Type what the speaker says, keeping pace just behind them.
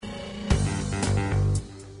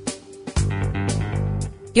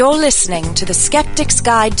You're listening to the Skeptics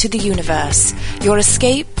Guide to the Universe, your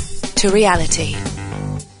escape to reality.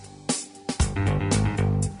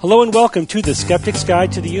 Hello and welcome to the Skeptics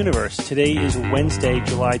Guide to the Universe. Today is Wednesday,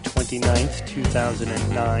 July 29th,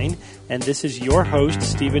 2009, and this is your host,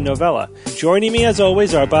 Stephen Novella. Joining me, as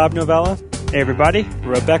always, are Bob Novella. Hey, everybody.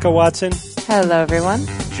 Rebecca Watson. Hello, everyone.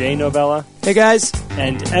 Jay Novella. Hey, guys.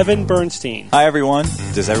 And Evan Bernstein. Hi, everyone.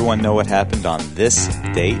 Does everyone know what happened on this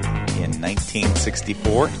date in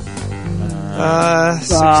 1964?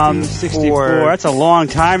 64. That's a long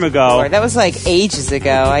time ago. That was like ages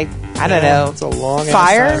ago. I don't know. It's a long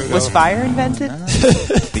Fire? time ago. Was fire invented?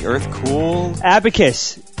 The Earth cooled.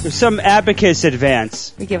 Abacus. There's some abacus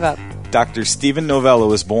advance. We give up. Dr. Stephen Novella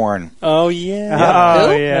was born. Oh, yeah. Oh,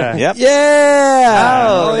 Who? yeah. Yep. Yeah!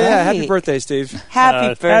 Oh, yeah. right. Happy birthday, Steve.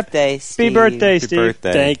 Happy birthday, Steve. Happy birthday, Happy Steve.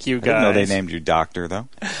 birthday. Thank you, I didn't know guys. they named you Doctor, though.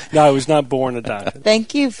 No, I was not born a doctor.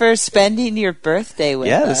 Thank you for spending your birthday with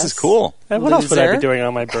us. Yeah, this is cool. And what else would I be Loser. doing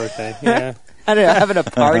on my birthday? Yeah. I don't know, having a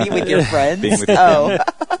party with your friends? Being with Oh.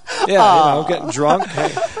 Yeah, getting drunk.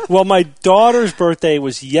 Well, my daughter's birthday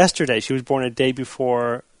was yesterday. She was born a day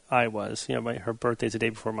before I was. Her birthday's a day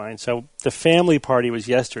before mine. So the family party was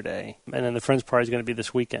yesterday, and then the friends party is going to be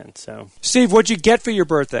this weekend. So Steve, what'd you get for your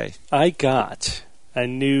birthday? I got a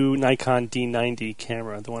new Nikon D90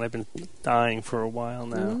 camera, the one I've been eyeing for a while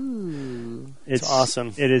now. Ooh. It's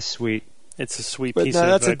awesome. It is sweet. It's a sweet But piece no, of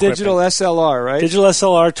that's a equipment. digital SLR, right? Digital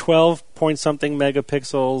SLR, 12-point-something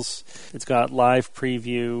megapixels. It's got live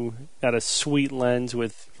preview, got a sweet lens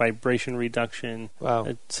with vibration reduction. Wow.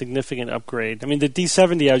 A significant upgrade. I mean, the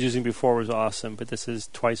D70 I was using before was awesome, but this is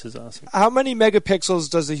twice as awesome. How many megapixels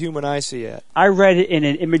does the human eye see at? I read in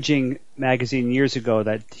an imaging magazine years ago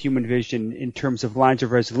that human vision, in terms of lines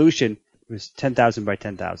of resolution, was 10,000 by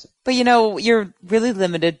 10,000. But you're really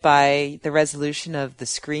limited by the resolution of the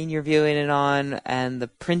screen you're viewing it on and the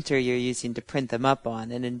printer you're using to print them up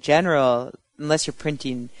on. And in general, unless you're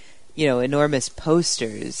printing, enormous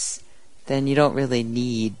posters, then you don't really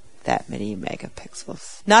need that many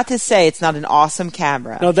megapixels. Not to say it's not an awesome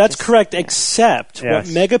camera. No, that's Just- correct, yeah. except Yes.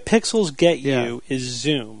 what megapixels get you Yeah. is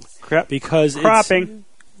zoom. Because It's, cropping.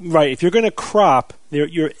 right, if you're going to crop,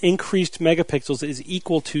 your increased megapixels is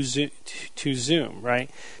equal to zoom, right?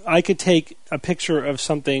 I could take a picture of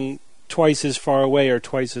something twice as far away or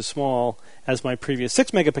twice as small as my previous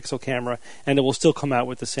 6-megapixel camera, and it will still come out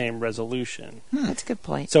with the same resolution. That's a good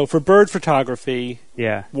point. So for bird photography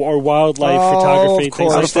Yeah. or wildlife Oh, photography, of things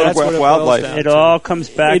course. like That's that, what it wildlife. boils down It to. all comes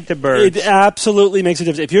back to birds. It absolutely makes a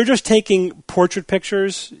difference. If you're just taking portrait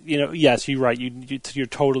pictures, yes, you're right. You're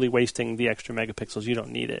totally wasting the extra megapixels. You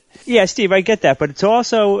don't need it. Yeah, Steve, I get that, but it's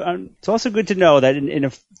also good to know that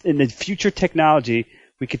in the future technology,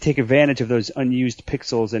 we could take advantage of those unused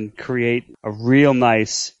pixels and create a real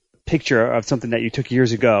nice picture of something that you took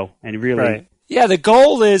years ago and really. Right. Yeah, the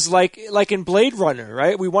goal is like in Blade Runner,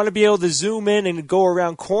 right? We want to be able to zoom in and go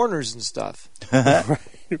around corners and stuff.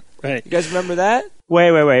 Right. You guys remember that?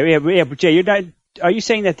 Wait. Yeah, but Jay, are you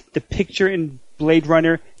saying that the picture in Blade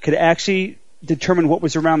Runner could actually determine what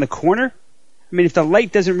was around the corner? I mean, if the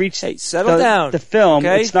light doesn't reach settle down, the film,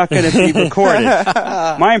 okay? It's not going to be recorded.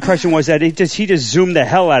 My impression was that he just zoomed the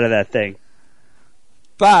hell out of that thing.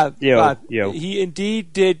 Bob, Yo. he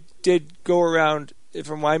indeed did go around.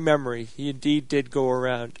 From my memory, he indeed did go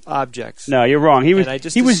around objects. No, you're wrong. He was And I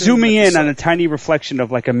just zooming assumed that in the on a tiny reflection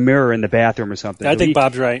of like a mirror in the bathroom or something. I think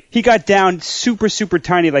Bob's right. He got down super, super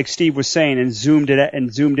tiny, like Steve was saying, and zoomed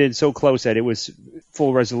in so close that it was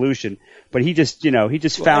full resolution. But he just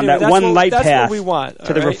found anyway, that one light that's path what we want,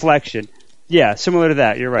 to the all right? reflection. Yeah, similar to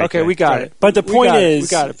that. You're right. Okay, Jay. we got Right. it. But the point is, we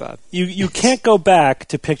got it, Bob. You can't go back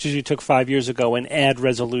to pictures you took 5 years ago and add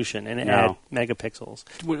resolution and No. add megapixels.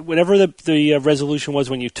 Whatever the resolution was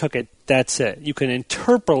when you took it, that's it. You can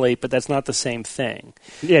interpolate, but that's not the same thing.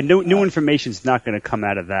 Yeah, new information's not going to come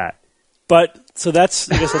out of that. But so that's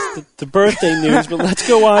the birthday news. But let's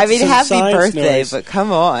go on. I mean, to some happy science birthday, news. but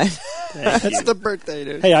come on. Thank That's you. the birthday,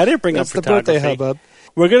 dude. Hey, I didn't bring That's up the photography. birthday hubbub.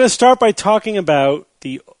 We're going to start by talking about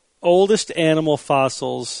the oldest animal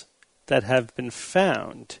fossils that have been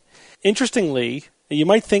found. Interestingly, you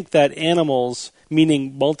might think that animals,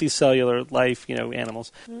 meaning multicellular life,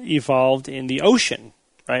 animals, evolved in the ocean,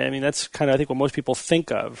 right? I mean, that's kind of, I think, what most people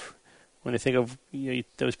think of when they think of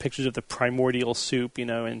those pictures of the primordial soup,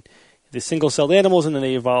 and the single-celled animals, and then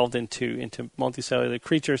they evolved into multicellular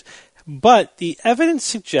creatures. But the evidence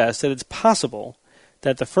suggests that it's possible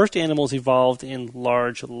that the first animals evolved in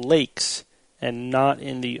large lakes and not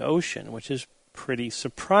in the ocean, which is pretty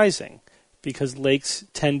surprising because lakes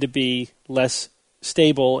tend to be less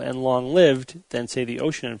stable and long-lived than, say, the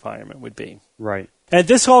ocean environment would be. Right. And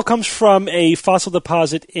this all comes from a fossil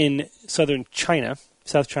deposit in southern China,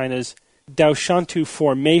 South China's Daoshantu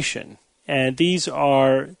Formation. And these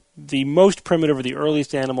are the most primitive or the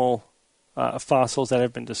earliest animal fossils that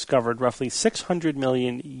have been discovered roughly 600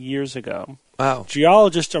 million years ago. Wow.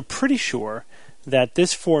 Geologists are pretty sure that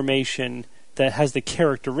this formation that has the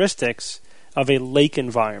characteristics of a lake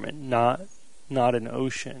environment, not an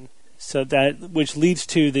ocean. So that, which leads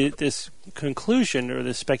to this conclusion or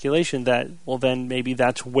this speculation that, well, then maybe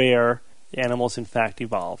that's where animals in fact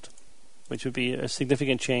evolved, which would be a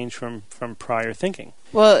significant change from prior thinking.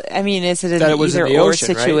 Well, I mean, is it an either-or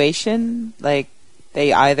situation? Right? Like,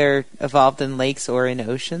 they either evolved in lakes or in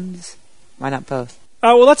oceans? Why not both?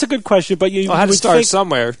 Well, that's a good question, but you had to would start think,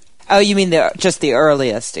 somewhere. Oh, you mean just the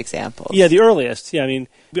earliest examples? Yeah, the earliest. Yeah, I mean,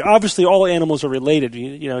 obviously all animals are related.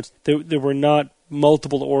 You know, there were not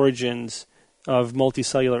multiple origins of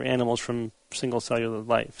multicellular animals from single cellular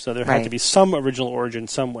life. So there had to be some original origin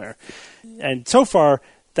somewhere. And so far,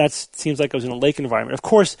 that seems like it was in a lake environment. Of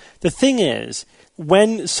course, the thing is,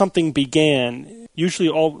 when something began, usually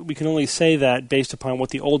we can only say that based upon what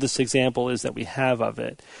the oldest example is that we have of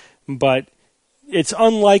it. But it's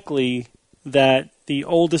unlikely that the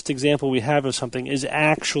oldest example we have of something is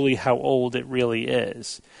actually how old it really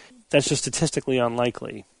is. That's just statistically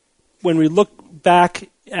unlikely. When we look back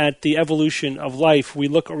at the evolution of life, we're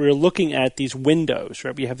looking at these windows,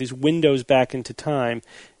 right? We have these windows back into time,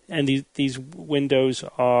 and these windows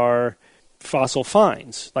are fossil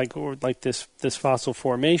finds, like this fossil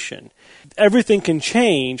formation. Everything can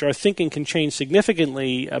change. Our thinking can change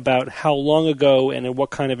significantly about how long ago and in what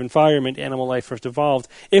kind of environment animal life first evolved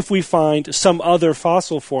if we find some other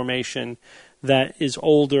fossil formation that is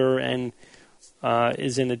older and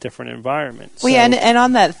is in a different environment. Well, yeah, and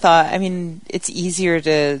on that thought, I mean, it's easier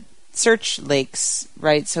to search lakes,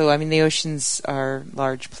 right? So, I mean, the oceans are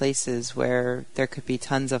large places where there could be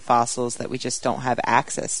tons of fossils that we just don't have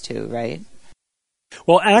access to, right?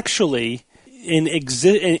 Well, actually, in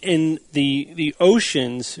the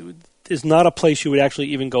oceans is not a place you would actually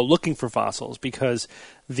even go looking for fossils, because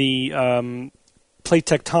the plate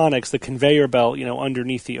tectonics, the conveyor belt,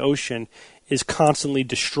 underneath the ocean, is constantly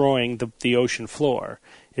destroying the ocean floor.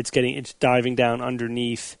 It's diving down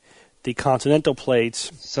underneath the continental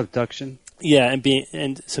plates. Subduction. Yeah,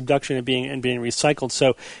 and subduction and being recycled.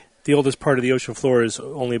 So the oldest part of the ocean floor is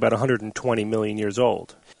only about 120 million years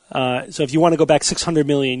old. So if you want to go back 600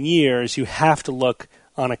 million years, you have to look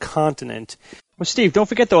on a continent. Well, Steve, don't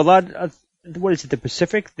forget though, a lot of, what is it, the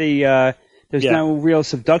Pacific? There's no real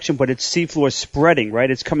subduction, but it's seafloor spreading,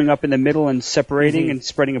 right? It's coming up in the middle and separating and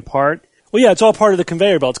spreading apart. Well, yeah, it's all part of the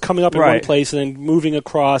conveyor belt. It's coming up in one place and then moving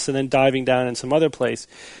across and then diving down in some other place.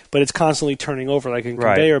 But it's constantly turning over like a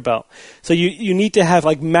conveyor belt. So you need to have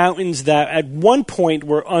like mountains that at one point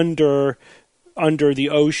were under the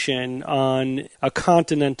ocean on a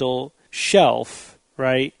continental shelf,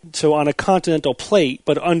 right? So on a continental plate,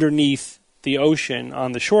 but underneath the ocean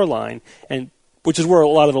on the shoreline, and which is where a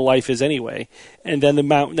lot of the life is anyway. And then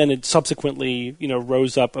then it subsequently,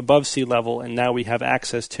 rose up above sea level, and now we have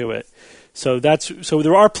access to it. So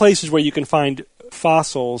there are places where you can find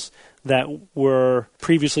fossils that were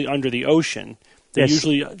previously under the ocean. They're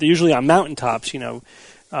usually on mountaintops,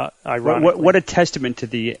 ironically. What a testament to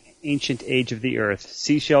the ancient age of the earth.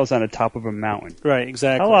 Seashells on the top of a mountain. Right,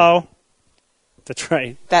 exactly. Hello. That's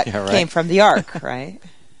right. That came from the Ark, right?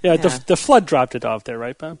 Yeah. The flood dropped it off there,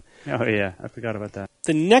 right, Bob? Oh, yeah. I forgot about that.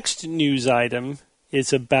 The next news item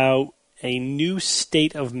is about a new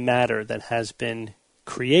state of matter that has been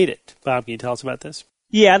created. Bob, can you tell us about this?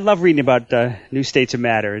 Yeah, I love reading about new states of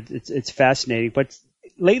matter. It's fascinating. But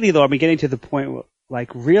lately, though, I've been getting to the point where,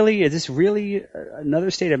 like, really? Is this really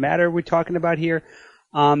another state of matter we're talking about here?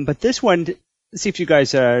 But this one, let's see if you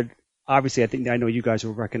guys obviously, I know you guys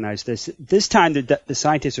will recognize this. This time, the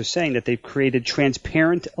scientists are saying that they've created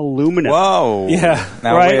transparent aluminum. Whoa! Yeah.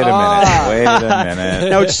 Now wait a minute.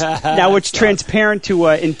 Now it's transparent to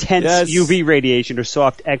intense UV radiation or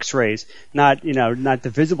soft X-rays, not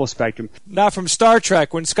the visible spectrum. Not from Star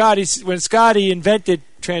Trek when Scotty invented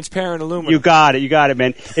transparent aluminum. You got it,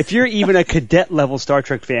 man. If you're even a cadet level Star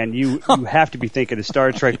Trek fan, you have to be thinking of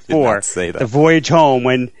Star Trek 4, The Voyage Home,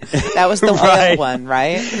 when that was the oil one,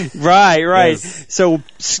 right? Right. Yes. So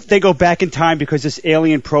they go back in time because this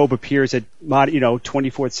alien probe appears at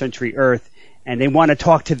 24th century Earth, and they want to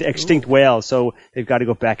talk to the extinct whale. So they've got to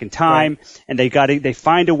go back in time, and they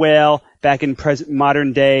find a whale back in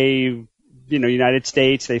modern day, United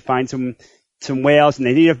States. They find some some whales, and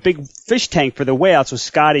they need a big fish tank for the whale. So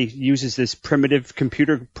Scotty uses this primitive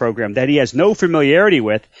computer program that he has no familiarity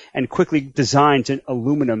with and quickly designs an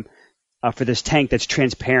aluminum for this tank that's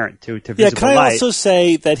transparent to visible light. Yeah, can I also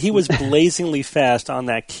say that he was blazingly fast on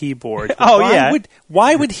that keyboard? Oh,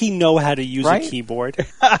 Why would he know how to use Right? a keyboard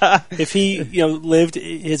if he lived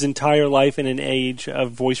his entire life in an age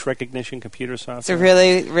of voice recognition computer software? So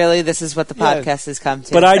really, this is what the podcast has come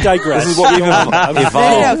to. But I digress. This is what we've evolved.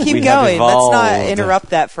 No, keep We have going. Let's evolved. not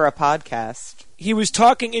interrupt that for a podcast. He was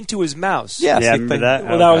talking into his mouse. Yeah, Yeah, remember that?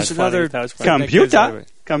 Well, Oh, that God. was another. That was funny.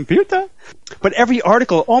 Computer. But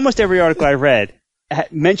almost every article I read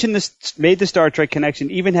mentioned this, made the Star Trek connection,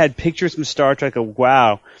 even had pictures from Star Trek.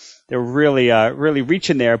 Wow, they're really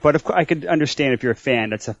reaching there. But of course, I could understand if you're a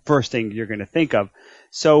fan, that's the first thing you're going to think of.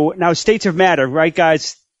 So now, states of matter, right,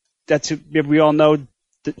 guys? We all know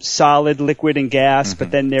the solid, liquid, and gas.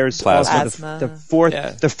 But then there's Plasma. also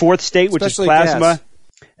the fourth state, which Especially is plasma. gas.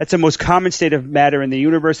 That's the most common state of matter in the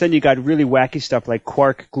universe. Then you got really wacky stuff like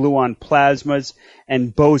quark gluon plasmas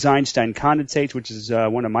and Bose-Einstein condensates, which is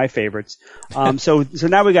one of my favorites. So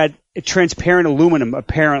now we got transparent aluminum,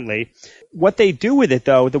 apparently. What they do with it,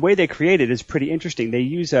 though, the way they create it is pretty interesting. They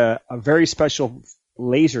use a very special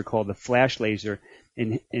laser called the flash laser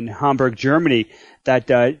in Hamburg, Germany,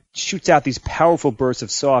 that shoots out these powerful bursts of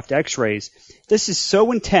soft X-rays. This is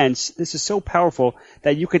so intense, this is so powerful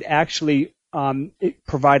that you could actually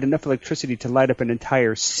provide enough electricity to light up an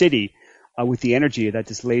entire city with the energy that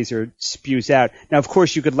this laser spews out. Now, of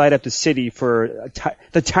course, you could light up the city for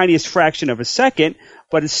the tiniest fraction of a second,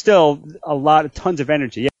 but it's still tons of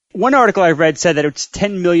energy. One article I read said that it's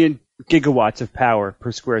 10 million gigawatts of power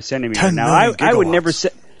per square centimeter. Now, I would never say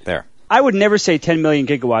There. I would never say 10 million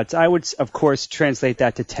gigawatts. I would, of course, translate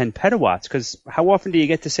that to 10 petawatts, because how often do you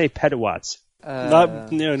get to say petawatts?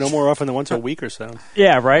 No more often than once a week or so.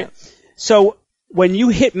 Yeah, right? So when you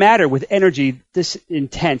hit matter with energy this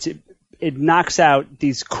intense, it knocks out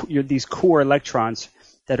these core electrons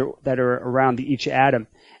that are around each atom,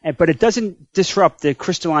 but it doesn't disrupt the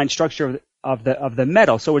crystalline structure of the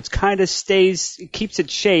metal. So it keeps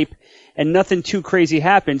its shape, and nothing too crazy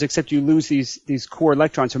happens except you lose these core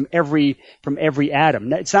electrons from every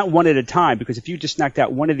atom. It's not one at a time, because if you just knocked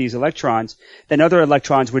out one of these electrons, then other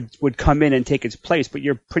electrons would come in and take its place, but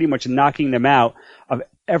you're pretty much knocking them out of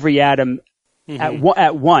every atom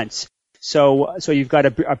at once. So you've got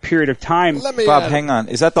a period of time. Bob, hang on.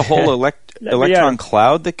 Is that the whole electron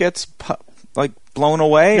cloud that gets blown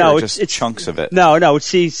away, no, or just chunks of it? No,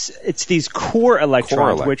 it's these core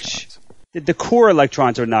electrons, which the core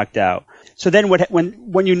electrons are knocked out. So then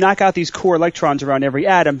when you knock out these core electrons around every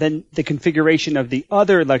atom, then the configuration of the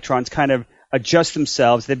other electrons kind of adjust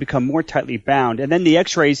themselves. They become more tightly bound, and then the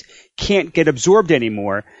X-rays can't get absorbed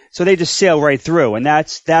anymore, so they just sail right through, and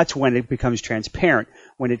that's when it becomes transparent,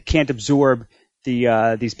 when it can't absorb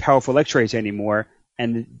these powerful X-rays anymore,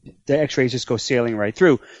 and the X-rays just go sailing right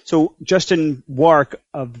through. So Justin Wark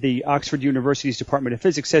of the Oxford University's Department of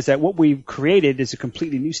Physics says that what we've created is a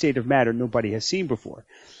completely new state of matter nobody has seen before.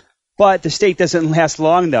 But the state doesn't last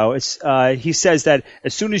long, though. He says that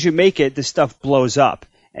as soon as you make it, the stuff blows up.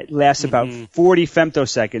 It lasts about 40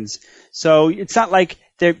 femtoseconds. So it's not like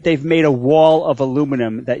they've made a wall of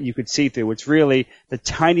aluminum that you could see through. It's really the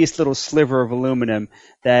tiniest little sliver of aluminum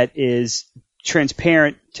that is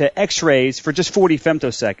transparent to X-rays for just 40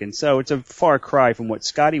 femtoseconds. So it's a far cry from what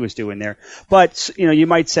Scotty was doing there. But, you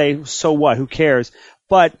might say, so what? Who cares?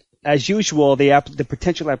 But as usual, the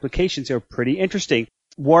potential applications are pretty interesting.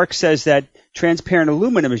 Wark says that transparent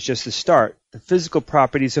aluminum is just the start. The physical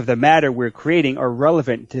properties of the matter we're creating are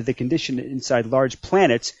relevant to the condition inside large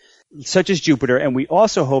planets, such as Jupiter, and we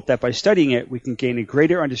also hope that by studying it, we can gain a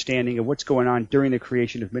greater understanding of what's going on during the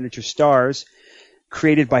creation of miniature stars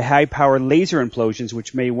created by high-power laser implosions,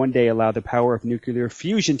 which may one day allow the power of nuclear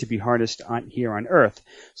fusion to be harnessed here on Earth.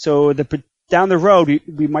 So down the road,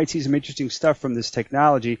 we might see some interesting stuff from this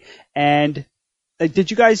technology. And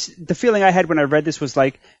did you guys, the feeling I had when I read this was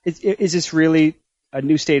like, is this really a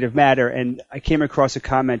new state of matter? And I came across a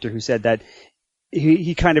commenter who said that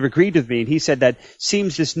he kind of agreed with me, and he said that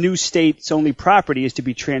seems this new state's only property is to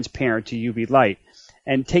be transparent to UV light.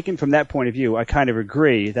 And taken from that point of view, I kind of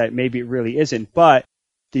agree that maybe it really isn't. But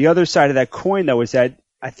the other side of that coin, though, is that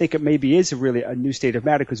I think it maybe is really a new state of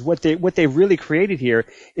matter, because what they really created here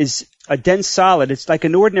is a dense solid. It's like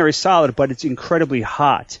an ordinary solid, but it's incredibly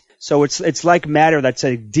hot. So it's like matter that's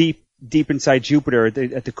deep inside Jupiter,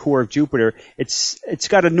 at the core of Jupiter. It's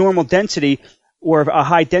got a normal density or a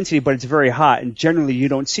high density, but it's very hot. And generally you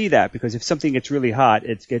don't see that, because if something gets really hot,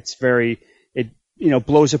 it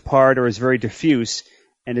blows apart or is very diffuse.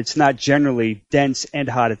 and it's not generally dense and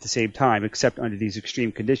hot at the same time, except under these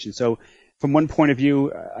extreme conditions. So from one point of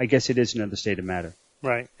view, I guess it is another state of matter.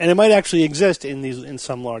 Right. And it might actually exist in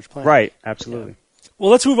some large planets. Right, absolutely. Yeah.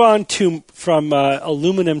 Well, let's move on from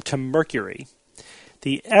aluminum to mercury.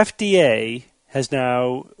 The FDA has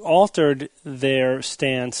now altered their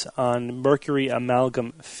stance on mercury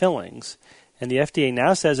amalgam fillings. And the FDA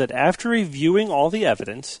now says that after reviewing all the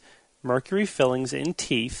evidence, mercury fillings in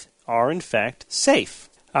teeth are in fact safe,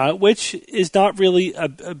 which is not really a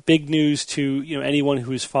big news to anyone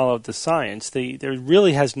who's followed the science. There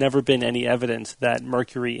really has never been any evidence that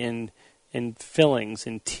mercury in fillings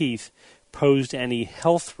in teeth posed any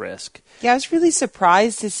health risk. Yeah, I was really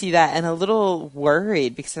surprised to see that and a little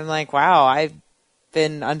worried because I'm like, wow, I've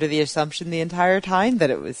been under the assumption the entire time that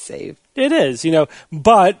it was safe. It is,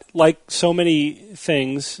 but like so many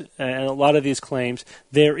things and a lot of these claims,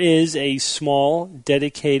 there is a small,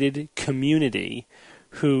 dedicated community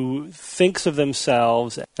who thinks of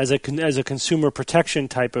themselves as a consumer protection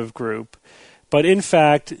type of group. But in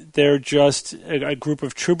fact, they're just a group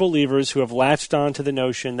of true believers who have latched on to the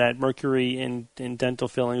notion that mercury in dental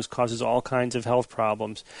fillings causes all kinds of health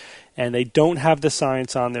problems. And they don't have the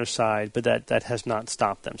science on their side, but that has not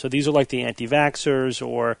stopped them. So these are like the anti-vaxxers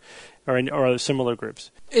or similar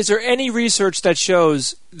groups. Is there any research that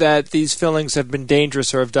shows that these fillings have been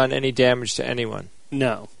dangerous or have done any damage to anyone?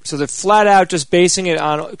 No. So they're flat out just basing it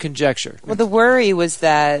on conjecture. Well, the worry was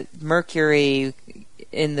that mercury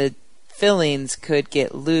in the fillings could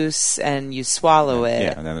get loose and you swallow it,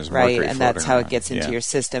 yeah, and then there's right? mercury And that's how floating it gets around. into Yeah. your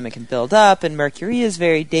system. It can build up, and mercury is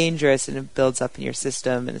very dangerous, and it builds up in your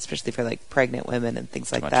system, and especially for like pregnant women and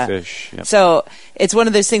things like much that. fish. Yep. So it's one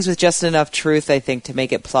of those things with just enough truth, I think, to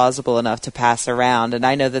make it plausible enough to pass around. And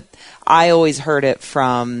I know that I always heard it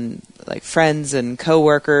from like friends and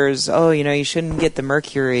coworkers. Oh, you shouldn't get the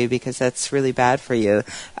mercury because that's really bad for you,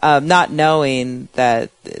 not knowing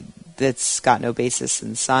that it's got no basis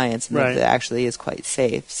in science and Right. that it actually is quite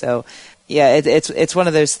safe. So, yeah, it's one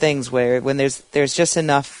of those things where when there's just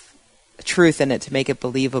enough truth in it to make it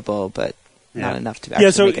believable, but not enough to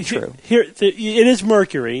actually make it true. It is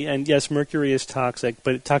mercury, and yes, mercury is toxic,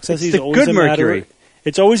 but toxicity is the always good a matter. mercury.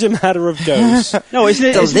 It's always a matter of dose. No, isn't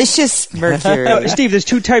it? Delicious mercury. No, Steve, there's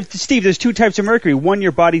two types of mercury. One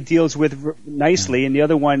your body deals with nicely, and the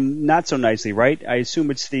other one not so nicely, right? I assume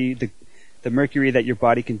it's the mercury that your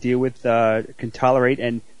body can deal with, can tolerate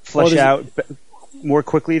and flush out more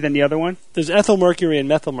quickly than the other one. There's ethyl mercury and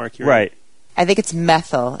methyl mercury. Right. I think it's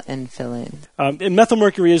methyl in filling. And methyl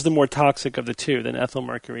mercury is the more toxic of the two than ethyl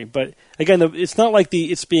mercury. But again, it's not like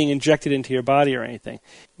it's being injected into your body or anything,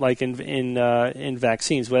 like in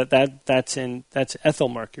vaccines. But that's ethyl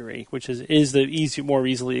mercury, which is more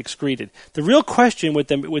easily excreted. The real question with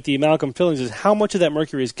the amalgam fillings is how much of that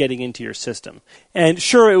mercury is getting into your system. And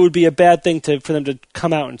sure, it would be a bad thing for them to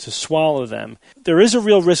come out and to swallow them. There is a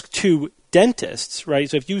real risk to dentists, right?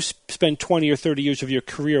 So if you spend 20 or 30 years of your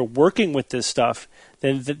career working with this stuff,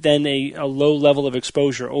 then a low level of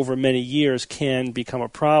exposure over many years can become a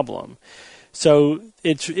problem. So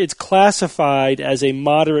it's classified as a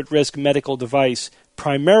moderate risk medical device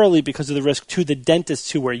primarily because of the risk to the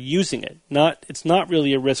dentists who are using it. It's not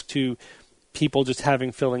really a risk to people just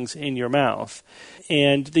having fillings in your mouth.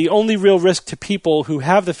 And the only real risk to people who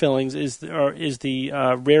have the fillings is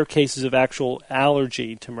the rare cases of actual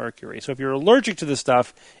allergy to mercury. So if you're allergic to the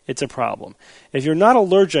stuff, it's a problem. If you're not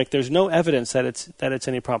allergic, there's no evidence that it's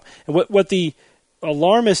any problem. And what the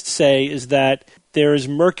alarmists say is that there is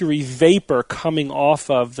mercury vapor coming off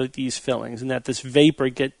of these fillings, and that this vapor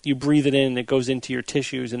you breathe it in, and it goes into your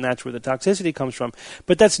tissues, and that's where the toxicity comes from.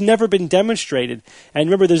 But that's never been demonstrated. And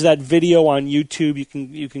remember, there's that video on YouTube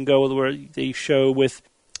you can go where they show with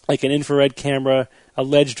like an infrared camera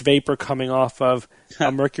alleged vapor coming off of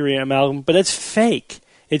a mercury amalgam, but it's fake.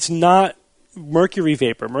 It's not mercury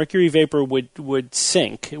vapor. Mercury vapor would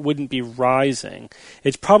sink. It wouldn't be rising.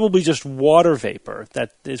 It's probably just water vapor.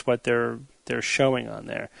 That is what they're showing on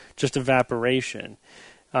there. Just evaporation.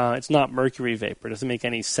 It's not mercury vapor. It doesn't make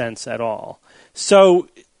any sense at all. So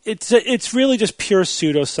it's really just pure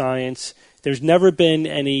pseudoscience. There's never been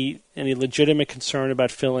any legitimate concern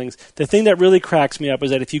about fillings. The thing that really cracks me up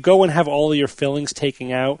is that if you go and have all of your fillings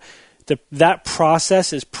taken out, that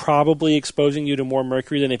process is probably exposing you to more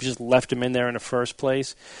mercury than if you just left them in there in the first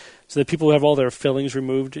place. So the people who have all their fillings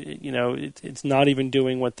removed, it's not even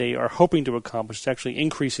doing what they are hoping to accomplish. It's actually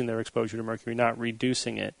increasing their exposure to mercury, not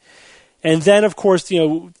reducing it. And then, of course,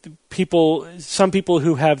 some people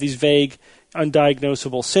who have these vague,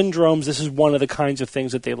 undiagnosable syndromes, this is one of the kinds of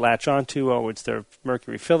things that they latch onto. Oh, it's their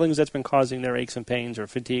mercury fillings that's been causing their aches and pains or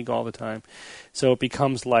fatigue all the time. So it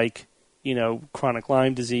becomes like chronic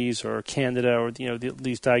Lyme disease or Candida or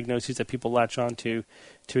these diagnoses that people latch onto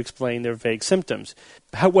to explain their vague symptoms.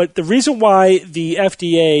 The reason why the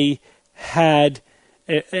FDA had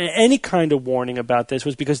any kind of warning about this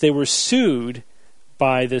was because they were sued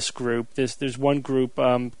by this group. There's one group,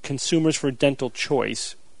 Consumers for Dental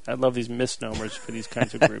Choice. I love these misnomers for these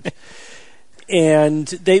kinds of groups. And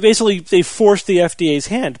they forced the FDA's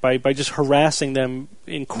hand by just harassing them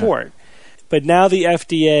in court. Yeah. But now the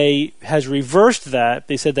FDA has reversed that.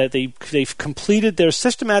 They said that they've completed their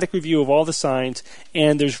systematic review of all the signs,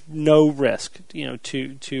 and there's no risk,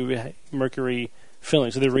 to mercury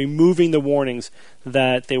filling. So they're removing the warnings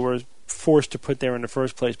that they were forced to put there in the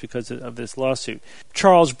first place because of this lawsuit.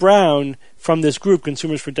 Charles Brown from this group,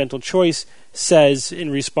 Consumers for Dental Choice, says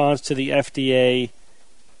in response to the FDA's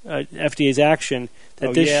action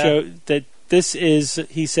that this is,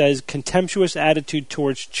 he says, contemptuous attitude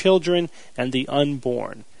towards children and the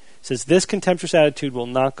unborn. He says this contemptuous attitude will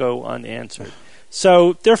not go unanswered.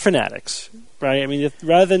 So they're fanatics, right? I mean,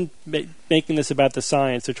 rather than making this about the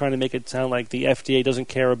science, they're trying to make it sound like the FDA doesn't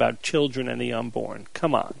care about children and the unborn.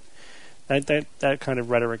 Come on. That kind of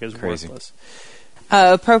rhetoric is crazy. Worthless.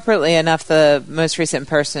 Appropriately enough, the most recent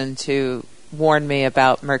person to warn me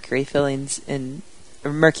about mercury in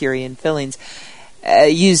fillings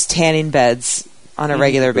used tanning beds on a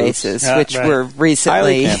regular basis, which were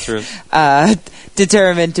recently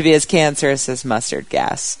determined to be as cancerous as mustard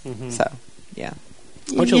gas. Mm-hmm. So, yeah.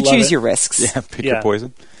 You choose your risks. Yeah, pick your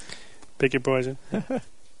poison. Pick your poison.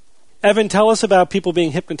 Evan, tell us about people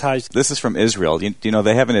being hypnotized. This is from Israel. Do you know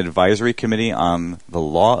they have an advisory committee on the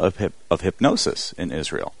law of hypnosis in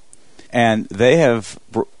Israel? And they have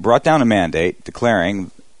brought down a mandate declaring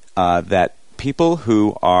that people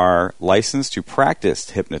who are licensed to practice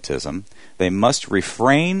hypnotism, they must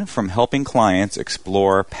refrain from helping clients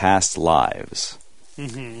explore past lives.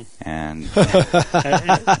 Mm-hmm. And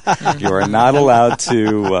you are not allowed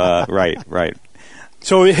to... Right.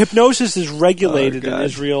 So hypnosis is regulated in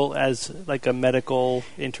Israel as like a medical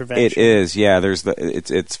intervention. It is, yeah.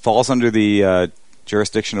 It falls under the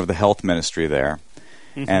jurisdiction of the health ministry there,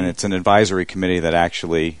 and it's an advisory committee that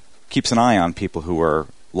actually keeps an eye on people who are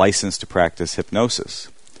licensed to practice hypnosis.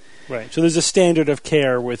 Right. So there's a standard of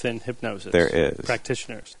care within hypnosis. There is.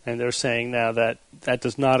 Practitioners, and they're saying now that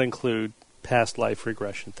does not include past life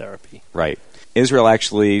regression therapy. Right. Israel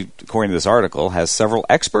actually, according to this article, has several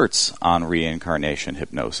experts on reincarnation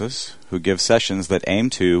hypnosis who give sessions that aim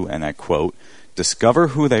to, and I quote, discover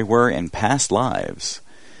who they were in past lives,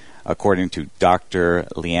 according to Dr.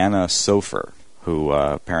 Liana Sofer, who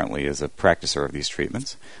apparently is a practicer of these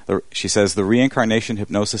treatments. She says the reincarnation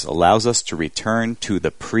hypnosis allows us to return to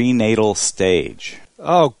the prenatal stage.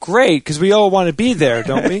 Oh, great, because we all want to be there,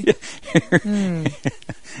 don't we?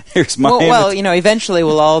 Here's my eventually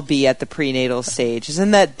we'll all be at the prenatal stage. Isn't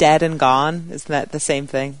that dead and gone? Isn't that the same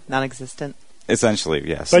thing? Non-existent? Essentially,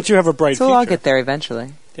 yes. But you have a bright future. So we'll all get there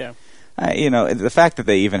eventually. Yeah. The fact that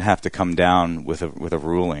they even have to come down with a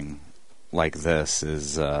ruling like this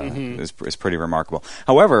is pretty remarkable.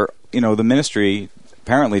 However, the ministry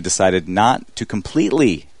apparently decided not to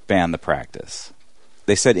completely ban the practice.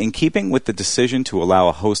 They said, in keeping with the decision to allow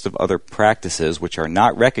a host of other practices which are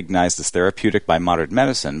not recognized as therapeutic by modern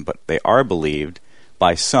medicine, but they are believed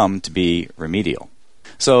by some to be remedial.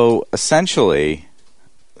 So essentially,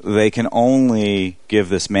 they can only give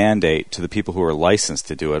this mandate to the people who are licensed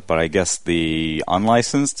to do it, but I guess the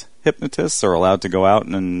unlicensed hypnotists are allowed to go out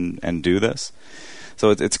and do this. So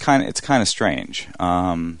it's kind of strange.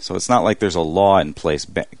 So it's not like there's a law in place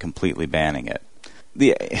completely banning it.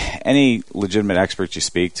 Any legitimate experts you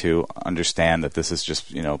speak to understand that this is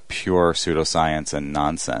just pure pseudoscience and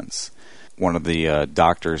nonsense. One of the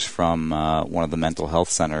doctors from one of the mental health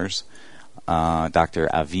centers, Dr.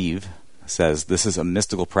 Aviv, says this is a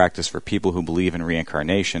mystical practice for people who believe in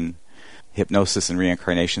reincarnation. Hypnosis and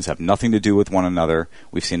reincarnations have nothing to do with one another.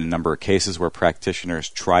 We've seen a number of cases where practitioners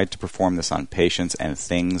tried to perform this on patients and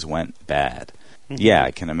things went bad. Mm-hmm. Yeah,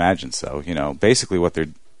 I can imagine so. Basically what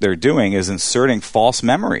they're doing is inserting false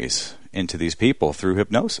memories into these people through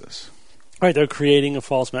hypnosis. Right, they're creating a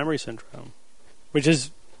false memory syndrome, which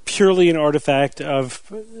is purely an artifact of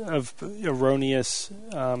erroneous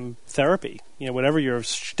therapy. Whatever your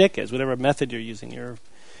shtick is, whatever method you're using, you're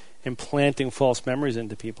implanting false memories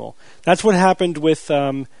into people. That's what happened with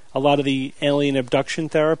a lot of the alien abduction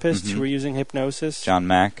therapists who were using hypnosis. John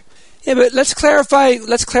Mack. Yeah, but let's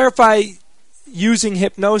clarify using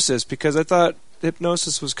hypnosis, because I thought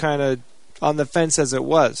hypnosis was kind of on the fence as it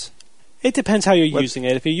was. It depends how you're using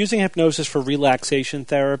it. If you're using hypnosis for relaxation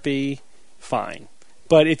therapy, fine.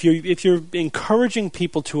 But if you're encouraging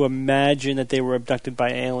people to imagine that they were abducted by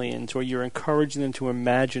aliens, or you're encouraging them to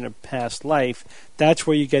imagine a past life, that's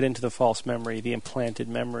where you get into the false memory, the implanted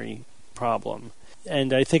memory problem.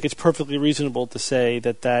 And I think it's perfectly reasonable to say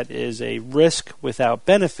that that is a risk without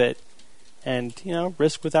benefit. And,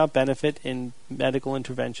 risk without benefit in medical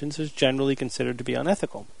interventions is generally considered to be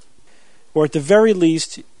unethical. Or at the very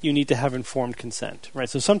least, you need to have informed consent, right?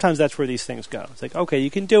 So sometimes that's where these things go. It's like, okay, you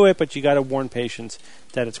can do it, but you got to warn patients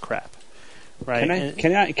that it's crap, right?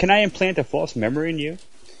 Can I implant a false memory in you?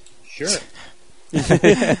 Sure.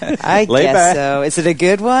 I guess so. Is it a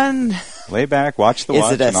good one? Lay back, watch the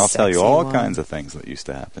watch, and I'll tell you all kinds of things that used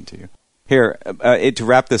to happen to you. Here, to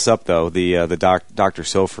wrap this up, though, the Dr.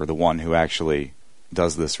 Sofer, the one who actually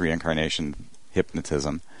does this reincarnation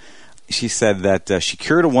hypnotism, she said that she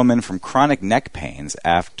cured a woman from chronic neck pains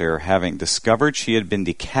after having discovered she had been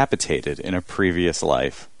decapitated in a previous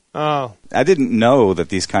life. Oh, I didn't know that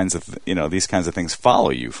these kinds of things follow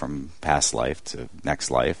you from past life to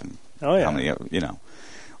next life, and how many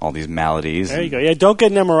all these maladies. There you go. Yeah, don't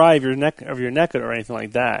get an MRI of your neck or anything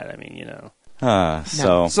like that. I mean,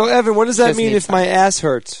 So Evan, what does that mean if my ass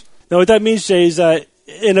hurts? No, what that means, Jay, is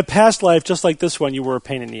in a past life, just like this one, you were a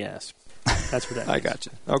pain in the ass. That's what that means. I got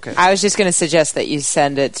you. Okay. I was just going to suggest that you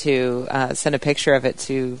send a picture of it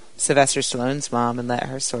to Sylvester Stallone's mom and let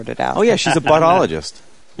her sort it out. Oh yeah, she's a buttologist.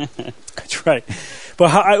 That's right.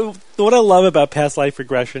 But what I love about past life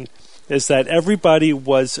regression is that everybody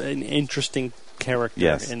was an interesting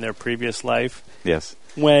character in their previous life. Yes.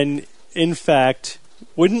 When, in fact,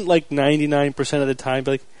 wouldn't like 99% of the time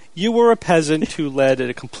be like, you were a peasant who led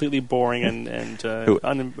a completely boring and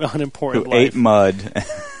unimportant who life. Ate mud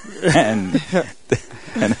and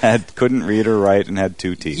couldn't read or write and had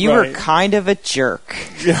 2 teeth. You were kind of a jerk.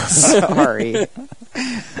 Sorry.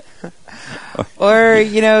 Or,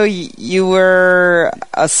 you were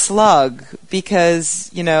a slug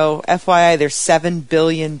because, FYI, there's 7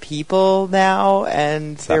 billion people now,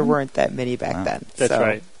 and there weren't that many back then. That's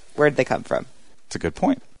right. Where'd they come from? That's a good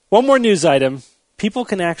point. One more news item. People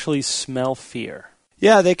can actually smell fear.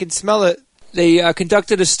 Yeah, they can smell it. They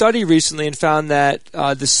conducted a study recently and found that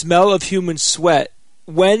the smell of human sweat,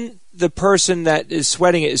 when the person that is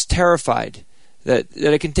sweating it is terrified, that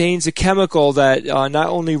it contains a chemical that not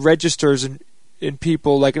only registers in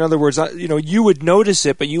people, like in other words, you would notice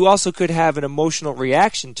it, but you also could have an emotional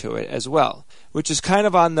reaction to it as well, which is kind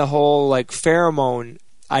of on the whole like pheromone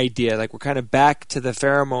idea. Like we're kind of back to the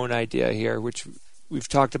pheromone idea here, which we've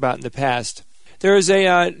talked about in the past. There is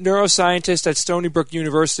a neuroscientist at Stony Brook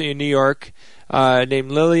University in New York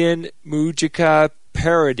named Lillian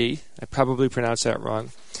Mujica-Parody. I probably pronounced that wrong.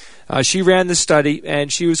 She ran the study,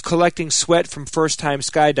 and she was collecting sweat from first-time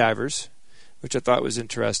skydivers, which I thought was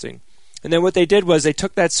interesting. And then what they did was they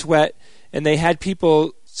took that sweat, and they had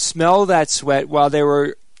people smell that sweat while they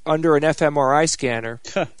were under an fMRI scanner,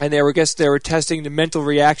 and they were testing the mental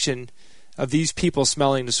reaction of these people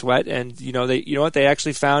smelling the sweat, and they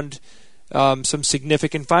actually found some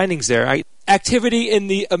significant findings there. Activity in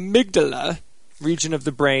the amygdala region of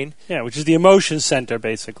the brain. Yeah, which is the emotion center,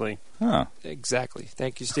 basically. Huh. Exactly.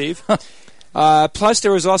 Thank you, Steve. Plus,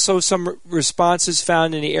 there was also some responses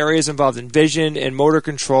found in the areas involved in vision and motor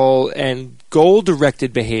control and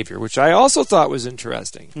goal-directed behavior, which I also thought was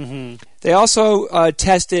interesting. Mm-hmm. They also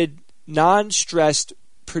tested non-stressed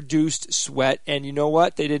produced sweat, and you know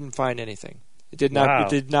what? They didn't find anything. It did not. Wow. It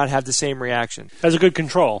did not have the same reaction. That's a good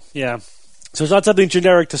control. Yeah. So it's not something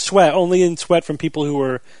generic to sweat, only in sweat from people who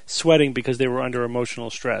were sweating because they were under emotional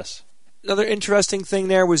stress. Another interesting thing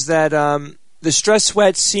there was that the stress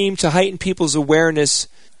sweat seemed to heighten people's awareness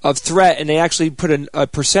of threat, and they actually put a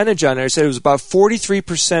percentage on there. It said it was about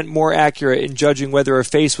 43% more accurate in judging whether a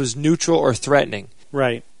face was neutral or threatening.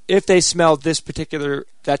 Right. If they smelled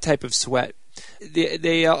that type of sweat.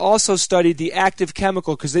 They also studied the active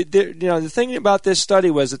chemical, because the thing about this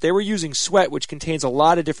study was that they were using sweat, which contains a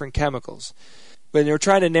lot of different chemicals, but they were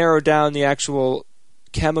trying to narrow down the actual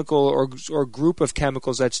chemical or group of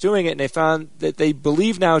chemicals that's doing it, and they found that they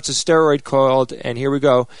believe now it's a steroid called, and here we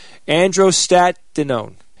go,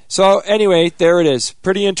 androstatedinone. So anyway, there it is.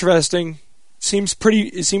 Pretty interesting.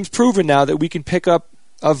 It seems proven now that we can pick up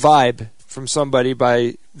a vibe from somebody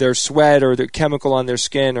by their sweat or the chemical on their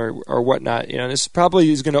skin or whatnot. This probably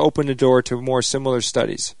is going to open the door to more similar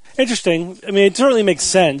studies. Interesting. I mean, it certainly makes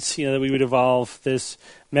sense, that we would evolve this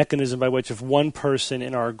mechanism by which if one person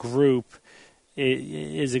in our group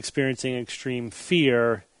is experiencing extreme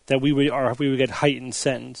fear, that we would get heightened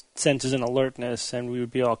senses and alertness, and we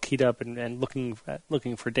would be all keyed up and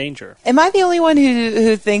looking for danger. Am I the only one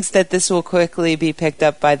who thinks that this will quickly be picked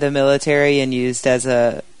up by the military and used as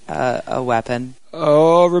a a weapon.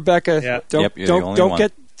 Oh, Rebecca, Yeah.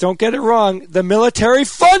 don't get it wrong. The military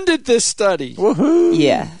funded this study. Woohoo!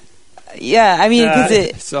 Yeah. I mean, because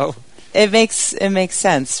it makes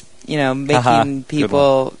sense. Making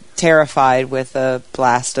people terrified with a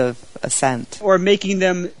blast of a scent, Or making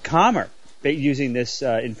them calmer using this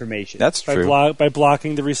information. That's true. By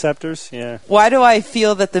blocking the receptors. Yeah. Why do I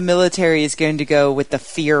feel that the military is going to go with the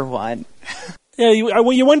fear one? Yeah,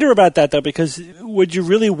 you wonder about that, though, because would you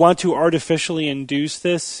really want to artificially induce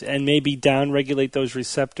this and maybe downregulate those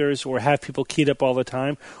receptors or have people keyed up all the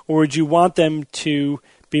time? Or would you want them to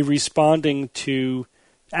be responding to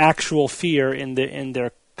actual fear in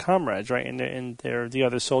their comrades, right, in the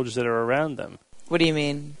other soldiers that are around them? What do you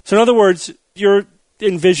mean? So in other words, you're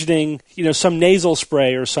envisioning, some nasal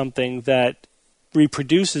spray or something that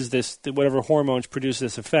reproduces this, whatever hormones produce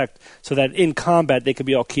this effect, so that in combat they could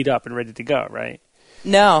be all keyed up and ready to go, right?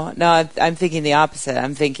 No, I'm thinking the opposite.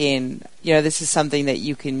 I'm thinking, this is something that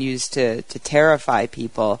you can use to terrify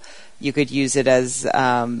people. You could use it as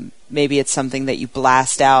maybe it's something that you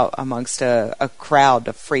blast out amongst a crowd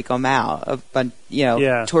to freak them out,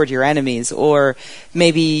 toward your enemies, or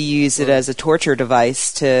maybe you use it as a torture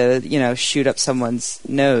device to shoot up someone's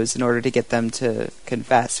nose in order to get them to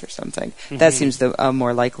confess or something. Mm-hmm. That seems a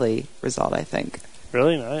more likely result, I think.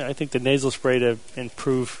 Really? No, I think the nasal spray to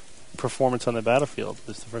improve performance on the battlefield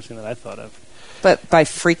was the first thing that I thought of. But by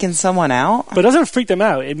freaking someone out? But it doesn't freak them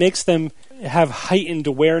out. It makes them have heightened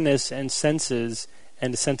awareness and senses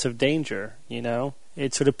and a sense of danger,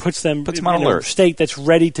 It sort of puts them in a state that's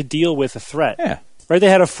ready to deal with a threat. Yeah. Right? They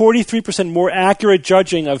had a 43% more accurate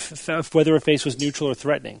judging of whether a face was neutral or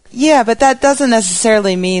threatening. Yeah, but that doesn't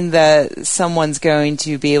necessarily mean that someone's going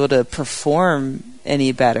to be able to perform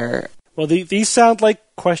any better. Well, these sound like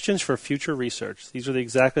questions for future research. These are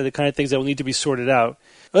exactly the kind of things that will need to be sorted out.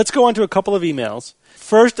 Let's go on to a couple of emails.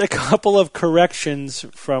 First, a couple of corrections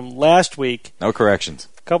from last week. No corrections.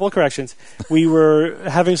 A couple of corrections. We were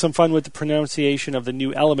having some fun with the pronunciation of the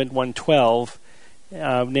new element 112,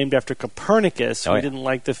 named after Copernicus. We didn't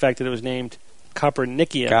like the fact that it was named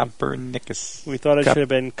Copernicum. Copernicus. We thought it should have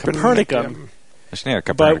been Copernicum.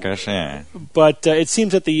 But it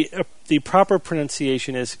seems that the proper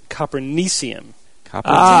pronunciation is Copernicium.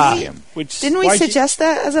 Which didn't we suggest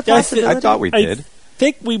that as a possibility? I thought we did. I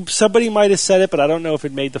think somebody might have said it, but I don't know if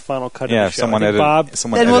it made the final cut of the show. Someone edited.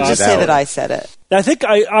 Then we'll just say that I said it. I think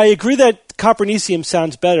I agree that Copernicium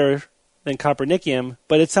sounds better than Copernicum,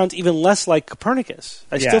 but it sounds even less like Copernicus.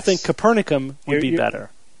 I still think Copernicum would be better.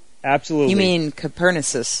 Absolutely. You mean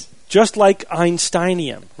Copernicus? Just like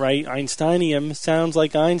Einsteinium, right? Einsteinium sounds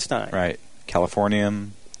like Einstein. Right.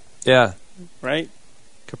 Californium. Yeah. Right?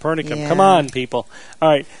 Copernicum. Yeah. Come on, people. All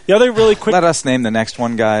right. The other really quick... Let us name the next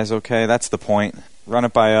one, guys, okay? That's the point. Run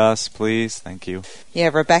it by us, please. Thank you. Yeah,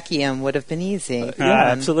 Rebeccium would have been easy.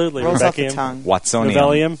 Absolutely. Rolls off the tongue. Watsonium.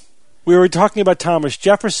 Novellium. We were talking about Thomas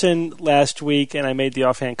Jefferson last week, and I made the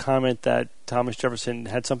offhand comment that Thomas Jefferson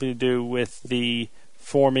had something to do with the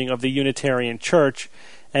forming of the Unitarian Church,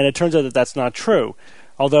 and it turns out that that's not true.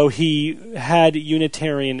 Although he had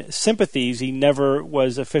Unitarian sympathies, he never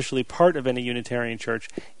was officially part of any Unitarian church,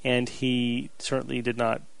 and he certainly did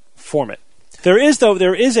not form it. There is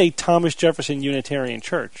a Thomas Jefferson Unitarian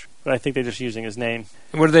Church, but I think they're just using his name.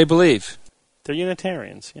 And what do they believe? They're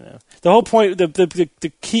Unitarians, The whole point,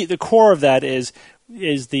 the key, the core of that is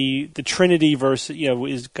the Trinity versus,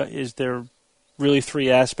 is there really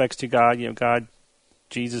three aspects to God? God,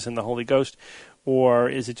 Jesus, and the Holy Ghost. Or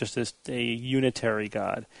is it just a unitary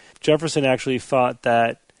God? Jefferson actually thought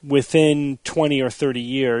that within 20 or 30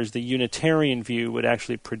 years, the Unitarian view would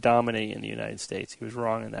actually predominate in the United States. He was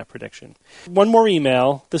wrong in that prediction. One more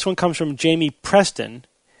email. This one comes from Jamie Preston,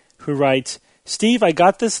 who writes, Steve, I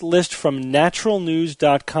got this list from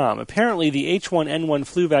naturalnews.com. Apparently, the H1N1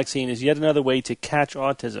 flu vaccine is yet another way to catch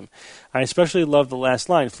autism. I especially love the last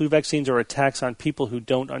line. Flu vaccines are attacks on people who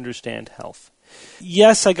don't understand health.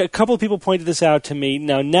 Yes, a couple of people pointed this out to me.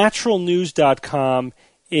 Now, naturalnews.com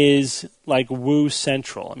is like Woo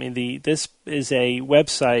Central. I mean, this is a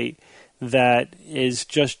website that is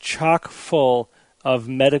just chock full of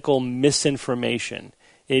medical misinformation.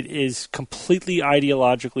 It is completely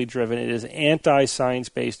ideologically driven. It is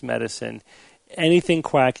anti-science-based medicine. Anything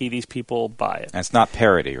quacky, these people buy it. And it's not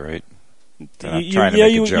parody, right?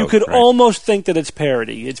 You could almost think that it's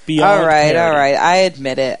parody. It's beyond parody. All right. I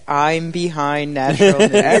admit it. I'm behind Natural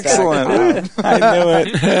News. Excellent. I knew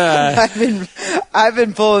it. I've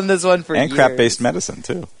been pulling this one for years. And crap-based medicine,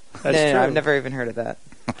 too. That's true. I've never even heard of that.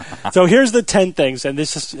 So here's the 10 things, and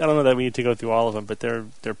this is, I don't know that we need to go through all of them, but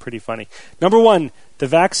they're pretty funny. Number 1, the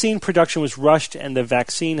vaccine production was rushed, and the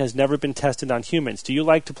vaccine has never been tested on humans. Do you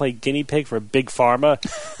like to play guinea pig for Big Pharma?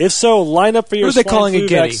 If so, line up for your swine flu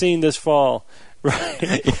vaccine this fall.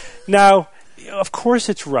 Right. Now, of course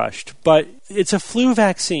it's rushed, but it's a flu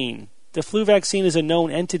vaccine. The flu vaccine is a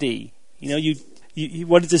known entity.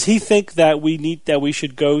 What does he think that we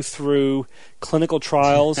should go through clinical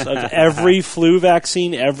trials of every flu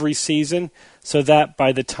vaccine every season, so that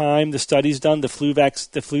by the time the study's done, the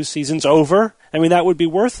flu season's over? I mean, that would be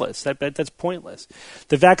worthless. That's pointless.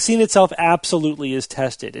 The vaccine itself absolutely is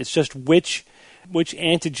tested. It's just which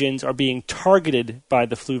antigens are being targeted by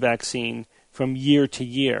the flu vaccine from year to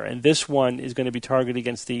year, and this one is going to be targeted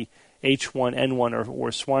against the H1N1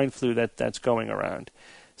 or swine flu that's going around.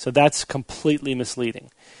 So that's completely misleading.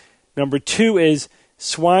 Number 2 is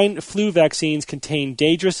swine flu vaccines contain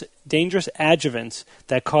dangerous adjuvants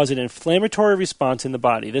that cause an inflammatory response in the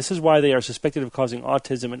body. This is why they are suspected of causing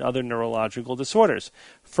autism and other neurological disorders.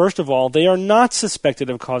 First of all, they are not suspected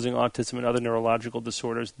of causing autism and other neurological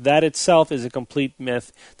disorders. That itself is a complete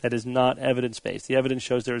myth that is not evidence-based. The evidence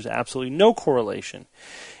shows there is absolutely no correlation.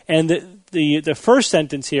 And the first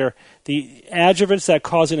sentence here, the adjuvants that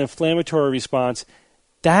cause an inflammatory response,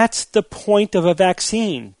 that's the point of a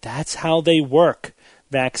vaccine. That's how they work.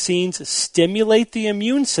 Vaccines stimulate the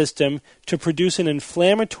immune system to produce an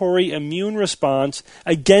inflammatory immune response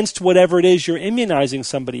against whatever it is you're immunizing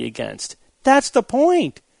somebody against. That's the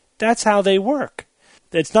point. That's how they work.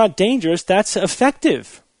 It's not dangerous. That's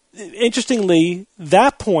effective. Interestingly,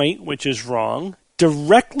 that point, which is wrong,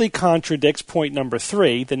 directly contradicts point number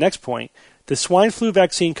 3, the next point. The swine flu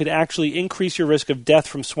vaccine could actually increase your risk of death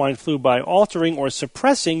from swine flu by altering or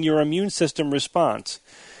suppressing your immune system response.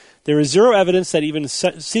 There is zero evidence that even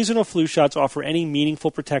seasonal flu shots offer any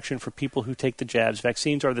meaningful protection for people who take the jabs.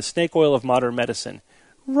 Vaccines are the snake oil of modern medicine.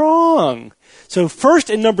 Wrong. So first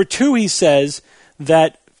in number 2 he says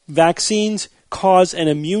that vaccines cause an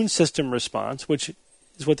immune system response, which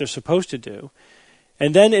is what they're supposed to do.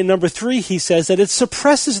 And then in number 3 he says that it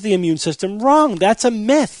suppresses the immune system. Wrong. That's a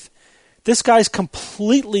myth. This guy's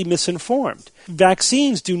completely misinformed.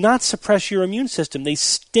 Vaccines do not suppress your immune system. They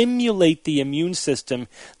stimulate the immune system.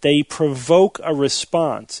 They provoke a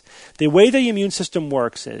response. The way the immune system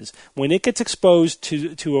works is when it gets exposed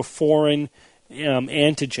to a foreign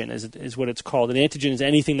antigen, is what it's called. An antigen is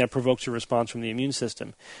anything that provokes a response from the immune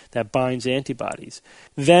system that binds antibodies.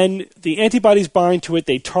 Then the antibodies bind to it.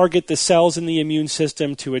 They target the cells in the immune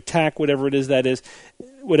system to attack whatever it is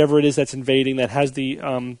that's invading, that has the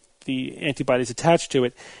antibodies attached to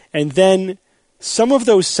it. And then some of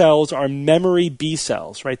those cells are memory B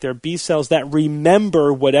cells, right? They're B cells that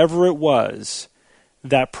remember whatever it was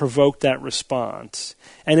that provoked that response.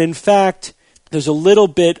 And in fact, there's a little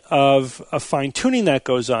bit of a fine-tuning that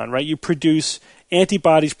goes on, right? You produce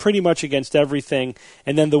antibodies pretty much against everything,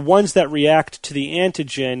 and then the ones that react to the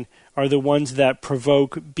antigen are the ones that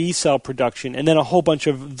provoke B cell production, and then a whole bunch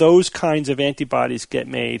of those kinds of antibodies get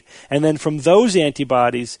made. And then from those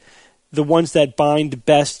antibodies, the ones that bind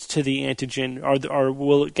best to the antigen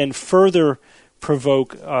will again further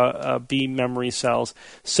provoke B memory cells.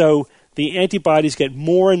 So the antibodies get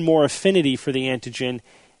more and more affinity for the antigen,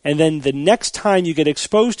 and then the next time you get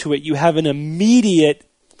exposed to it, you have an immediate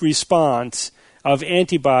response of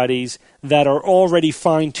antibodies that are already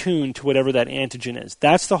fine-tuned to whatever that antigen is.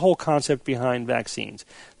 That's the whole concept behind vaccines.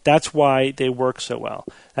 That's why they work so well.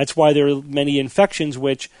 That's why there are many infections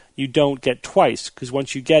which you don't get twice, because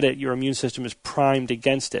once you get it, your immune system is primed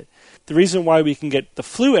against it. The reason why we can get the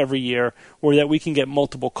flu every year, or that we can get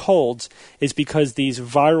multiple colds, is because these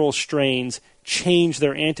viral strains change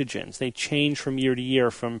their antigens. They change from year to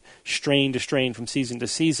year, from strain to strain, from season to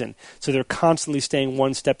season. So they're constantly staying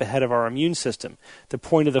one step ahead of our immune system. The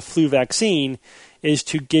point of the flu vaccine is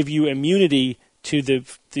to give you immunity to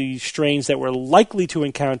the strains that we're likely to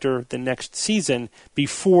encounter the next season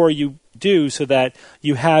before you do, so that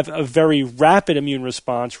you have a very rapid immune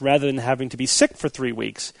response rather than having to be sick for 3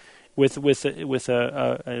 weeks with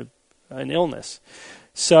an illness.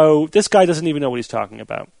 So this guy doesn't even know what he's talking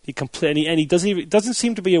about. He doesn't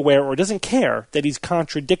seem to be aware, or doesn't care, that he's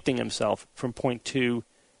contradicting himself from point 2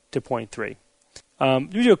 to point 3.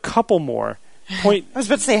 Let me do a couple more. point. I was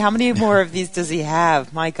about to say, how many more of these does he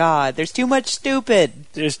have? My God, there's too much stupid.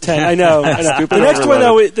 There's 10. I know.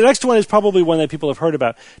 The next one is probably one that people have heard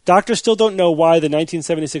about. Doctors still don't know why the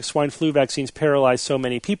 1976 swine flu vaccines paralyzed so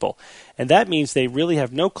many people. And that means they really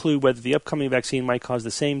have no clue whether the upcoming vaccine might cause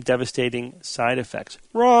the same devastating side effects.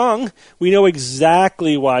 Wrong. We know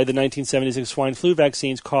exactly why the 1976 swine flu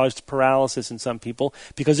vaccines caused paralysis in some people,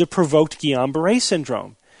 because it provoked Guillain-Barré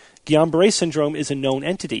syndrome. Guillain-Barré syndrome is a known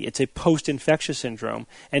entity. It's a post-infectious syndrome,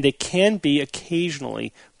 and it can be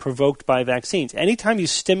occasionally provoked by vaccines. Anytime you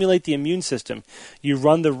stimulate the immune system, you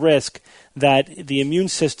run the risk that the immune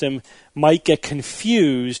system might get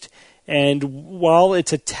confused, and while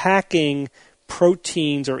it's attacking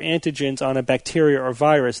proteins or antigens on a bacteria or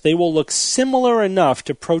virus, they will look similar enough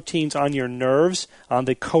to proteins on your nerves, on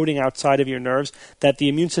the coating outside of your nerves, that the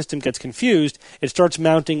immune system gets confused. It starts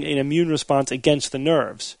mounting an immune response against the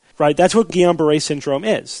nerves. Right? That's what Guillain-Barré syndrome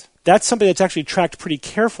is. That's something that's actually tracked pretty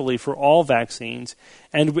carefully for all vaccines,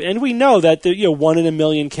 and we know that 1 in a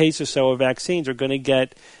million cases or so of vaccines are going to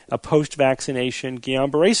get a post-vaccination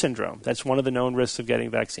Guillain-Barré syndrome. That's one of the known risks of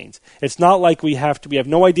getting vaccines. It's not like we have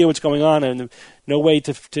no idea what's going on and no way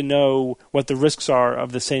to know what the risks are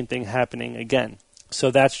of the same thing happening again.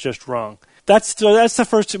 So that's just wrong. That's the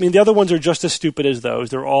first. I mean, the other ones are just as stupid as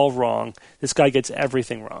those. They're all wrong. This guy gets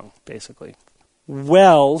everything wrong, basically.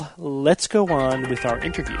 Well, let's go on with our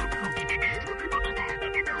interview.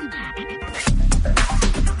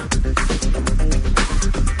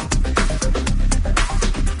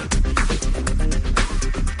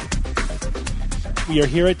 We are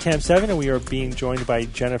here at TAM 7, and we are being joined by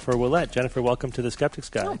Jennifer Ouellette. Jennifer, welcome to the Skeptics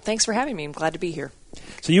Guide. Oh, thanks for having me. I'm glad to be here.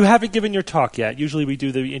 So you haven't given your talk yet. Usually we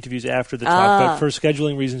do the interviews after the talk, but for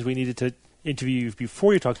scheduling reasons, we needed to interview you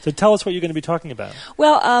before your talk. So tell us what you're going to be talking about.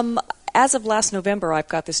 Well, as of last November, I've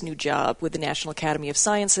got this new job with the National Academy of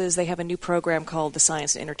Sciences. They have a new program called the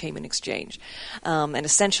Science and Entertainment Exchange. And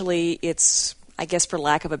essentially, it's, I guess for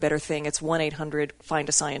lack of a better thing, it's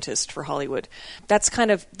 1-800-FIND-A-SCIENTIST for Hollywood. That's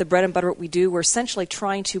kind of the bread and butter what we do. We're essentially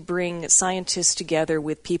trying to bring scientists together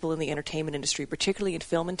with people in the entertainment industry, particularly in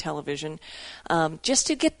film and television, just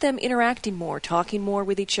to get them interacting more, talking more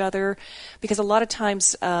with each other, because a lot of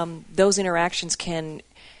times those interactions can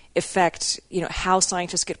affect how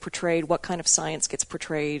scientists get portrayed, what kind of science gets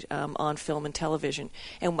portrayed on film and television.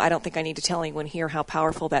 And I don't think I need to tell anyone here how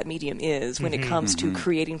powerful that medium is when it comes to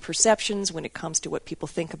creating perceptions, when it comes to what people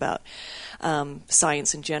think about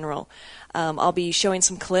science in general. I'll be showing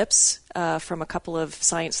some clips from a couple of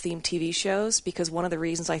science-themed TV shows, because one of the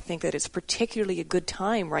reasons I think that it's particularly a good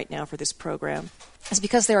time right now for this program is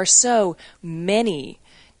because there are so many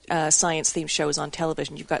science-themed shows on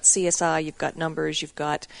television. You've got CSI, you've got Numbers, you've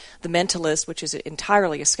got The Mentalist, which is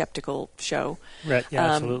entirely a skeptical show. Right,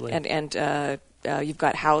 yeah, absolutely. And you've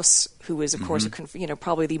got House, who is, of course,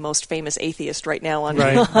 probably the most famous atheist right now on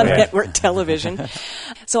network television.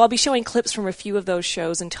 So I'll be showing clips from a few of those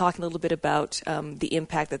shows and talking a little bit about the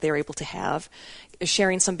impact that they're able to have,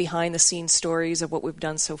 sharing some behind-the-scenes stories of what we've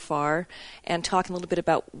done so far, and talking a little bit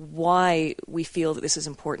about why we feel that this is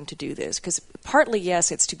important to do this. Because partly,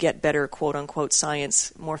 yes, it's to get better, quote-unquote,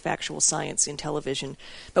 science, more factual science in television,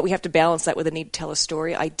 but we have to balance that with a need to tell a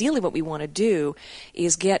story. Ideally, what we want to do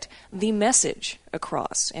is get the message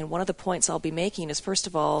across. And one of the points I'll be making is, first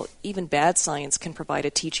of all, even bad science can provide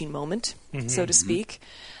a teaching moment, so to speak.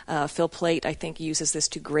 Phil Plait, I think, uses this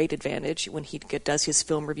to great advantage when he does his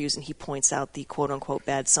film reviews and he points out the quote-unquote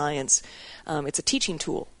bad science. It's a teaching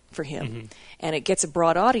tool for him. And it gets a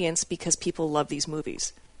broad audience because people love these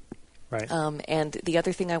movies. Right. And the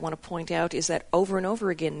other thing I want to point out is that over and over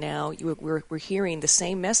again now, we're hearing the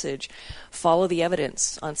same message: follow the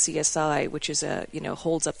evidence on CSI, which is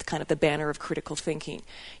holds up the banner of critical thinking.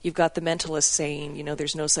 You've got The Mentalist saying,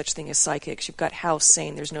 there's no such thing as psychics. You've got House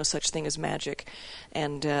saying there's no such thing as magic,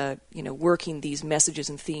 and working these messages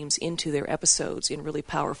and themes into their episodes in really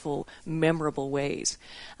powerful, memorable ways.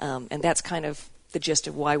 And that's kind of the gist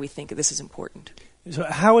of why we think this is important. So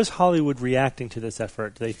how is Hollywood reacting to this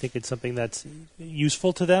effort? Do they think it's something that's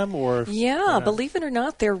useful to them, or? Yeah, believe it or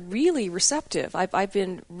not, they're really receptive. I've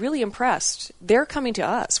been really impressed. They're coming to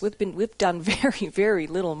us. We've done very, very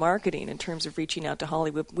little marketing in terms of reaching out to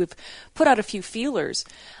Hollywood. We've put out a few feelers,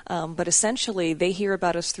 but essentially they hear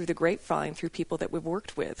about us through the grapevine, through people that we've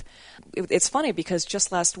worked with. It's funny because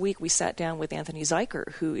just last week we sat down with Anthony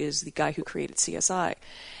Zuiker, who is the guy who created CSI,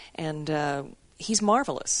 and he's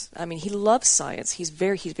marvelous. I mean, he loves science. He's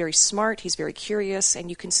very smart. He's very curious, and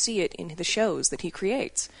you can see it in the shows that he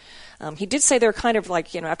creates. He did say they're kind of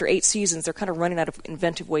like, after 8 seasons, they're kind of running out of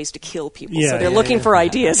inventive ways to kill people. Yeah, so they're looking for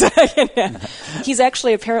ideas. He's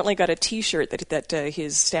actually apparently got a T-shirt that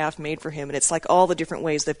his staff made for him, and it's like all the different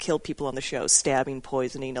ways they've killed people on the show: stabbing,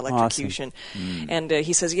 poisoning, electrocution. Awesome. And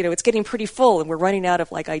he says, it's getting pretty full, and we're running out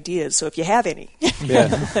of ideas. So if you have any,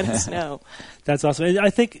 let us know. That's awesome. And I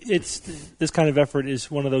think this kind of effort is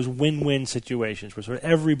one of those win-win situations where sort of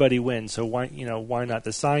everybody wins. So why not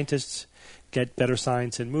the scientists get better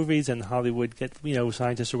science in movies, and Hollywood get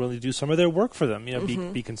scientists are willing to do some of their work for them,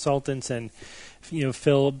 be consultants. And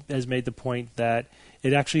Phil has made the point that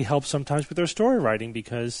it actually helps sometimes with their story writing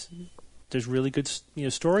because there's really good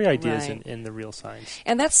story ideas in the real science.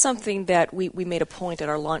 And that's something that we made a point at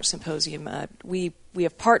our launch symposium. We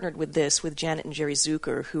have partnered with with Janet and Jerry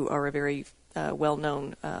Zucker, who are a very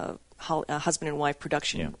well-known husband and wife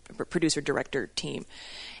producer-director team.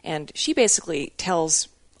 And she basically tells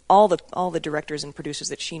all the directors and producers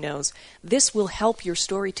that she knows, this will help your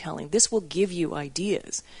storytelling. This will give you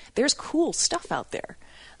ideas. There's cool stuff out there.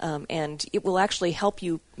 And it will actually help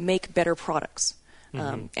you make better products.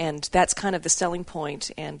 And that's kind of the selling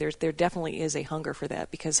point, and there definitely is a hunger for that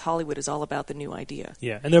because Hollywood is all about the new idea.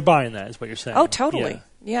 Yeah, and they're buying that, is what you're saying. Oh, totally.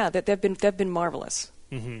 Yeah, they've been marvelous.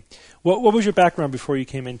 Mm-hmm. What was your background before you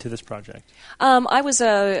came into this project? I was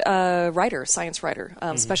a writer, science writer,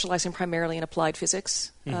 specializing primarily in applied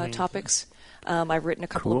physics topics. I've written a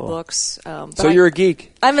couple of books. So you're a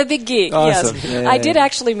geek. I'm a big geek. Awesome. Yes, yeah, I did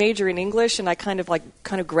actually major in English, and I kind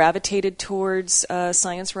of gravitated towards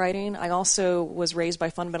science writing. I also was raised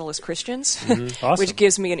by fundamentalist Christians, Awesome. which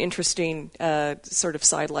gives me an interesting sort of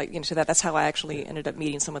sidelight into that. That's how I actually ended up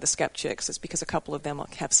meeting some of the Skeptics. It's because a couple of them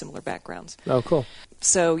have similar backgrounds. Oh, cool.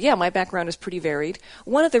 So, my background is pretty varied.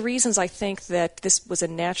 One of the reasons I think that this was a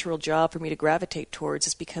natural job for me to gravitate towards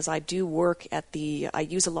is because I do work I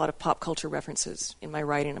use a lot of pop culture references in my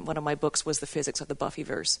writing. One of my books was The Physics of the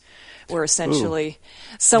Buffyverse, where essentially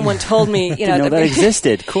someone told me, didn't know that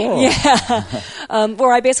existed. Cool. Yeah.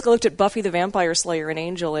 Where I basically looked at Buffy the Vampire Slayer and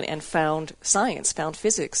Angel and found science, found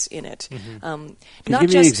physics in it. Can you give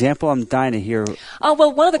me an example? I'm dying to hear.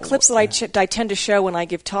 Well, one of the clips that I tend to show when I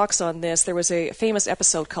give talks on this, there was a famous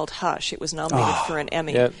episode called Hush. It was nominated for an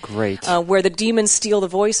Emmy. Yep. Great. Where the demons steal the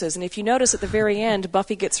voices. And if you notice at the very end,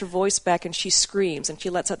 Buffy gets her voice back and she screams. And she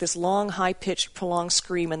lets out this long, high-pitched, prolonged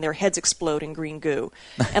scream, and their heads explode in green goo.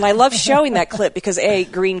 And I love showing that clip because, A,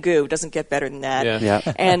 green goo doesn't get better than that. Yeah.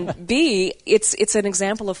 And B, it's an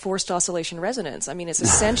example of forced oscillation resonance. I mean, it's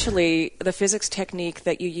essentially the physics technique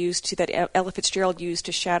that Ella Fitzgerald used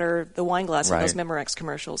to shatter the wine glass in those Memorex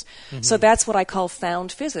commercials. So that's what I call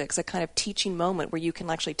found physics, a kind of teaching moment where you can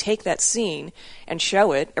actually take that scene and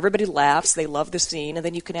show it. Everybody laughs, they love the scene, and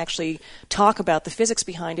then you can actually talk about the physics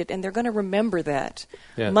behind it, and they're going to remember that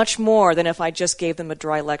much more than if I just gave them a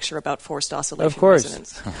dry lecture about forced oscillation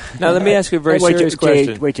resonance. Now, let me ask you a very serious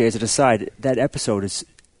question. Wait, Jay, as an aside, that episode is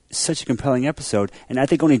such a compelling episode, and I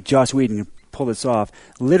think only Joss Whedon can pull this off.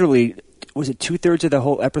 Literally, was it 2/3 of the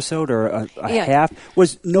whole episode or a half?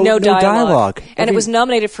 Was no dialogue. And it was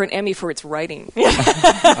nominated for an Emmy for its writing. Amazing.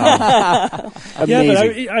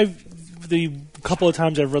 Yeah, but the couple of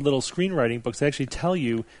times I've read little screenwriting books, they actually tell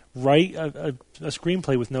you write a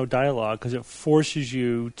screenplay with no dialogue because it forces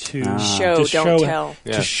you to show, don't tell.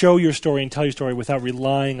 To show your story and tell your story without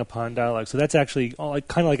relying upon dialogue. So that's actually kind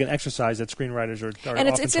of like an exercise that screenwriters are and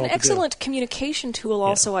often it's an told to excellent do. Communication tool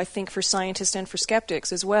also, I think, for scientists and for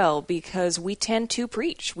skeptics as well, because we tend to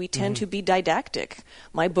preach. We tend to be didactic.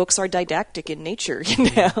 My books are didactic in nature,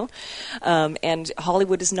 and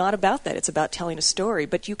Hollywood is not about that. It's about telling a story,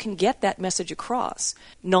 but you can get that message across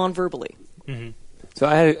non-verbally. So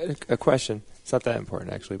I had a question. It's not that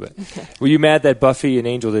important, actually, but were you mad that Buffy and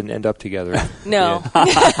Angel didn't end up together? No.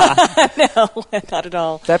 No, not at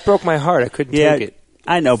all. That broke my heart. I couldn't take it.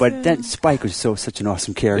 I know, but that Spike was such an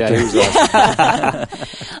awesome character. Yeah, he was awesome.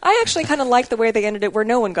 I actually kind of like the way they ended it, where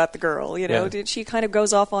no one got the girl. She kind of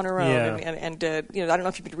goes off on her own, and I don't know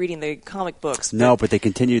if you've been reading the comic books. No, but they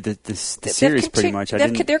continued the series pretty much.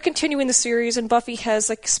 They're continuing the series, and Buffy has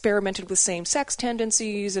experimented with same-sex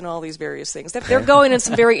tendencies and all these various things. They're going in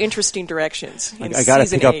some very interesting directions. I got to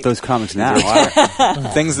pick up those comics now.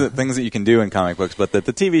 things that you can do in comic books, but the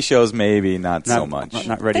TV shows maybe not so much.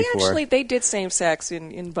 Not ready for. They did same-sex.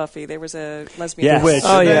 In Buffy, there was a lesbian. Yes.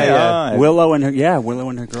 Oh yeah. Willow and her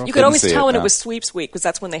girlfriend. You could always tell when it was Sweeps Week because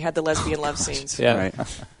that's when they had the lesbian love scenes. Yeah. Right.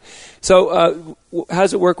 So, how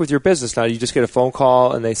does it work with your business now? You just get a phone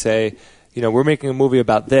call and they say, we're making a movie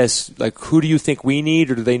about this. Like, who do you think we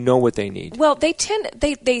need, or do they know what they need? Well, they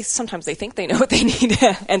sometimes they think they know what they need,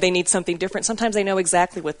 and they need something different. Sometimes they know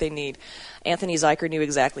exactly what they need. Anthony Zeiker knew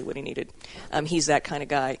exactly what he needed. He's that kind of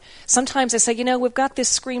guy. Sometimes they say, we've got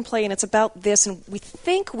this screenplay, and it's about this, and we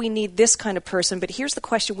think we need this kind of person, but here's the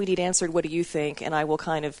question we need answered. What do you think? And I will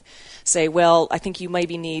kind of say, well, I think you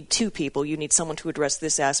maybe need two people. You need someone to address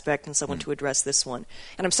this aspect and someone to address this one.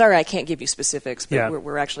 And I'm sorry I can't give you specifics, but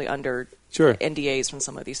we're actually under NDAs from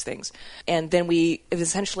some of these things. And then we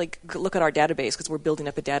essentially look at our database, because we're building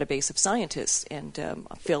up a database of scientists, and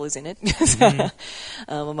Phil is in it,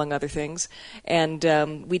 among other things. And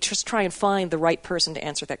we just try and find the right person to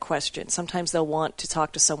answer that question. Sometimes they'll want to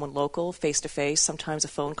talk to someone local, face-to-face. Sometimes a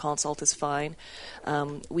phone consult is fine.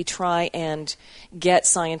 We try and get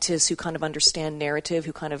scientists who kind of understand narrative,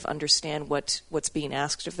 who kind of understand what's being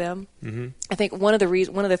asked of them. Mm-hmm. I think one of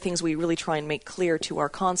the things we really try and make clear to our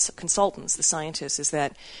consultants, the scientists, is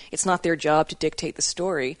that it's not their job to dictate the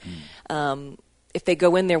story. If they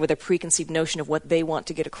go in there with a preconceived notion of what they want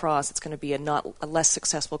to get across, it's going to be a less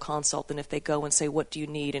successful consult than if they go and say, what do you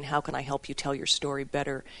need and how can I help you tell your story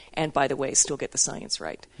better, and by the way, still get the science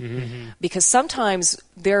right. Mm-hmm. Because sometimes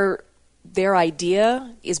their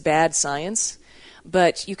idea is bad science,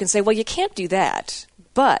 but you can say, well, you can't do that.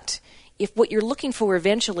 But if what you're looking for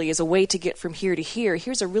eventually is a way to get from here to here,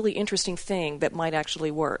 here's a really interesting thing that might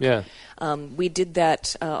actually work. Yeah. We did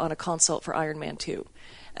that on a consult for Iron Man 2.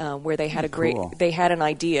 Where they had they had an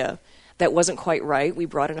idea that wasn't quite right. We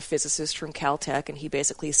brought in a physicist from Caltech, and he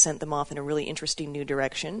basically sent them off in a really interesting new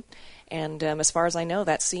direction. And as far as I know,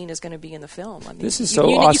 that scene is going to be in the film. I mean, this is so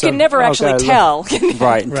awesome. You can never actually tell.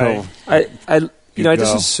 Right. Until I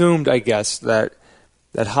just assumed, I guess, that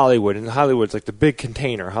Hollywood, and Hollywood's like the big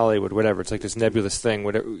container, Hollywood, whatever. It's like this nebulous thing.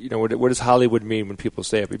 Whatever, what does Hollywood mean when people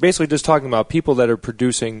say it? We're basically just talking about people that are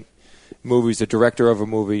producing movies, the director of a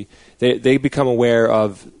movie, they become aware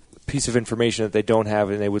of a piece of information that they don't have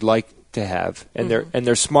and they would like to have, and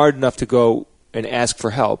they're smart enough to go and ask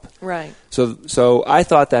for help. Right. So I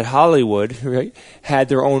thought that Hollywood had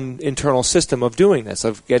their own internal system of doing this,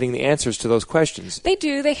 of getting the answers to those questions. They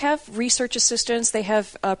do. They have research assistants. They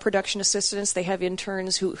have production assistants. They have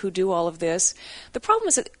interns who do all of this. The problem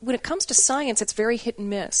is that when it comes to science, it's very hit and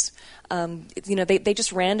miss. They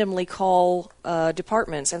just randomly call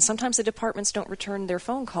departments, and sometimes the departments don't return their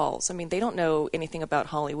phone calls. I mean, they don't know anything about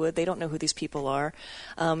Hollywood. They don't know who these people are.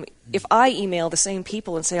 If I email the same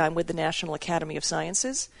people and say I'm with the National Academy of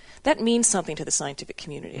Sciences, that means something to the scientific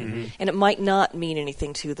community. Mm-hmm. And it might not mean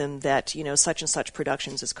anything to them that, such and such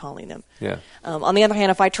Productions is calling them. Yeah. On the other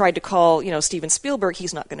hand, if I tried to call, Steven Spielberg,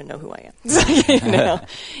 he's not going to know who I am.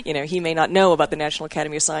 He may not know about the National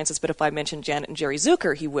Academy of Sciences, but if I mention Janet and Jerry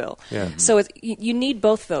Zucker, he will. Yeah. So you need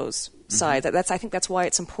both those sides. I think that's why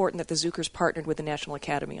it's important that the Zuckers partnered with the National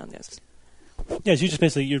Academy on this. Yes, you just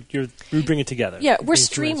basically you bring it together. Yeah, we're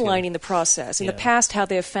streamlining the process. In the past, how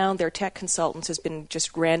they have found their tech consultants has been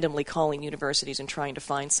just randomly calling universities and trying to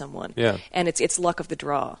find someone. Yeah. And it's luck of the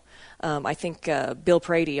draw. I think Bill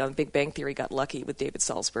Prady on Big Bang Theory got lucky with David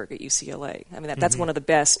Salzberg at UCLA. I mean, that's one of the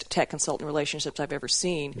best tech consultant relationships I've ever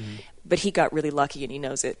seen. But he got really lucky, and he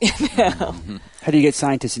knows it now. How do you get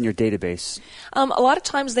scientists in your database? A lot of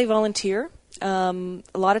times they volunteer. A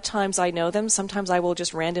lot of times I know them. Sometimes I will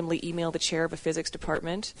just randomly email the chair of a physics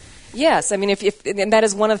department. Yes, I mean, and that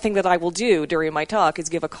is one of the things that I will do during my talk is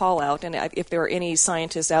give a call out. And if there are any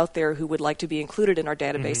scientists out there who would like to be included in our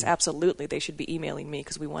database, absolutely, they should be emailing me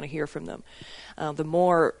because we want to hear from them. The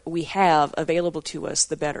more we have available to us,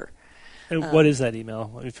 the better. And what is that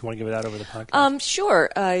email, if you want to give it out over the podcast? Sure.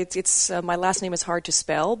 It's my last name is hard to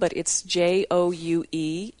spell, but it's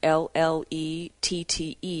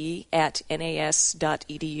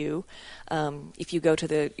JOUELLETTE@nas.edu.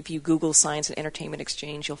 If you Google Science and Entertainment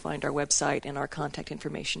Exchange, you'll find our website, and our contact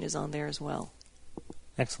information is on there as well.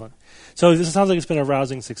 Excellent. So this sounds like it's been a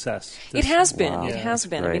rousing success. It has been. Wow. It has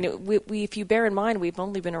been. Great. I mean, if you bear in mind, we've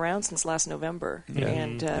only been around since last November,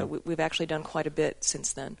 and we've actually done quite a bit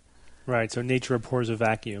since then. Right, so nature abhors a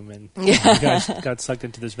vacuum, and you guys got sucked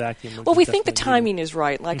into this vacuum. Well, we think the timing is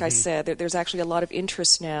right. Like I said, there's actually a lot of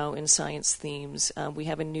interest now in science themes. We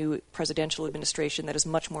have a new presidential administration that is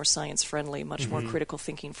much more science-friendly, much more critical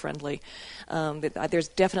thinking-friendly. There's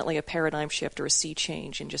definitely a paradigm shift or a sea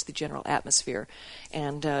change in just the general atmosphere,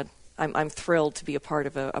 and I'm thrilled to be a part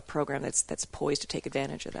of a program that's poised to take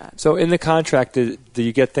advantage of that. So in the contract, do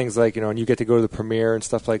you get things like, and you get to go to the premiere and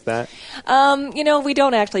stuff like that? We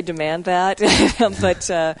don't actually demand that, but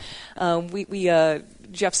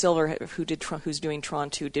Jeff Silver, who's doing Tron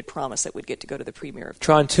 2, did promise that we'd get to go to the premiere of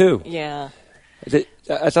Tron 2? Yeah.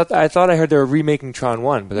 I thought I heard they were remaking Tron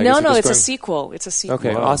 1, but I guess no, it's a sequel. It's a sequel.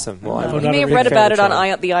 Okay, awesome. Well, you may have read about it on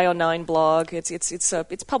the IO9 blog.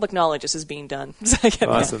 It's public knowledge. This is being done.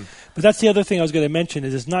 Awesome. But that's the other thing I was going to mention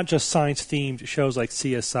is it's not just science-themed shows like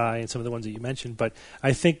CSI and some of the ones that you mentioned, but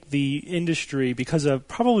I think the industry, because of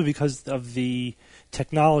the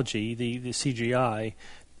technology, the CGI,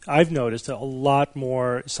 I've noticed a lot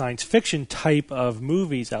more science fiction type of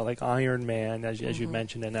movies out, like Iron Man, as you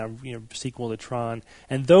mentioned, and now sequel to Tron,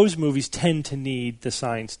 and those movies tend to need the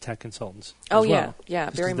science tech consultants. Oh as well,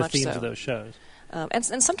 very much so. The themes of those shows. And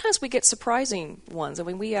sometimes we get surprising ones. I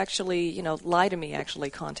mean, we actually, Lie to Me actually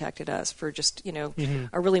contacted us for just,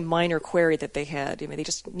 a really minor query that they had. I mean, they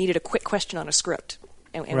just needed a quick question on a script,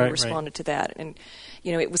 and we responded to that. And,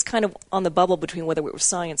 it was kind of on the bubble between whether it was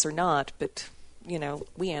science or not, but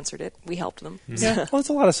we answered it. We helped them. Yeah, well, it's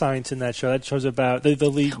a lot of science in that show. That show's about the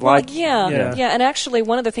lead. Well, yeah. And actually,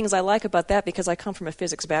 one of the things I like about that, because I come from a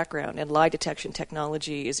physics background, and lie detection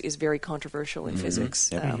technology is very controversial in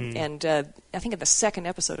physics. And I think in the second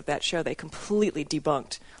episode of that show, they completely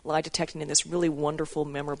debunked lie detecting in this really wonderful,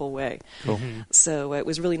 memorable way. Cool. So it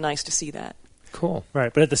was really nice to see that. Cool.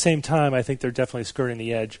 Right, but at the same time, I think they're definitely skirting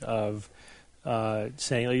the edge of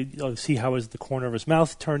saying, see how is the corner of his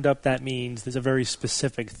mouth turned up? That means there's a very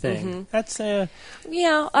specific thing. That's I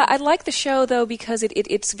like the show though because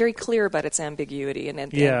it's very clear about its ambiguity and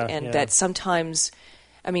that sometimes,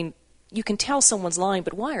 I mean, you can tell someone's lying,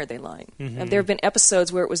 but why are they lying? And there have been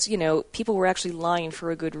episodes where it was, people were actually lying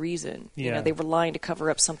for a good reason. They were lying to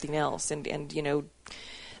cover up something else, and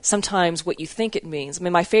sometimes what you think it means. I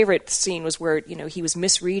mean, my favorite scene was where, he was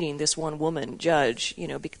misreading this one woman, Judge,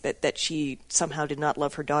 that she somehow did not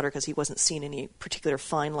love her daughter because he wasn't seeing any particular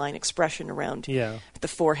fine line expression around the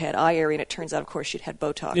forehead, eye area, and it turns out, of course, she'd had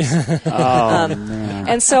Botox.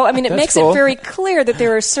 And so, I mean, it makes it very clear that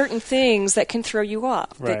there are certain things that can throw you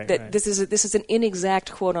off, that this is an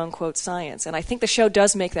inexact quote-unquote science, and I think the show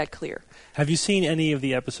does make that clear. Have you seen any of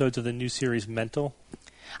the episodes of the new series Mental?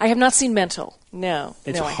 I have not seen Mental. No.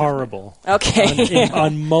 It's horrible. Okay.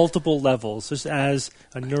 On multiple levels. Just as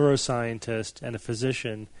a neuroscientist and a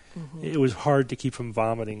physician, it was hard to keep from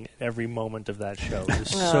vomiting every moment of that show. It was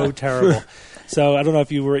so terrible. So I don't know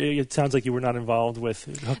if you were. It sounds like you were not involved with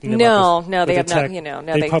hooking them up. No, they have tech. not.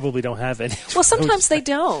 They probably don't have any. Well, sometimes they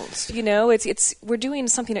don't. It's we're doing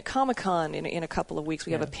something at Comic-Con in a couple of weeks.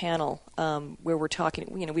 We have a panel where we're talking.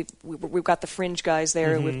 We've got the Fringe guys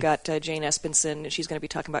there. We've got Jane Espenson. She's going to be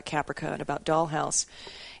talking about Caprica and about Dollhouse.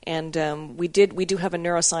 And we do have a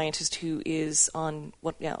neuroscientist who is on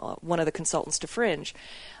one of the consultants to Fringe.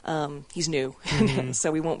 He's new,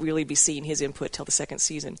 so we won't really be seeing his input till the second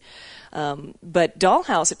season. But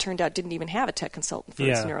Dollhouse, it turned out, didn't even have a tech consultant for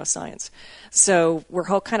its neuroscience. So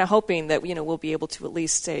we're kind of hoping that we'll be able to at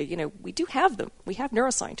least say, we do have them. We have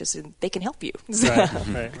neuroscientists, and they can help you.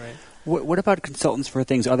 Right. What about consultants for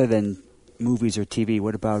things other than movies or TV?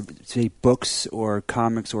 What about, say, books or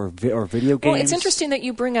comics or video games? Well, it's interesting that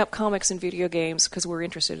you bring up comics and video games because we're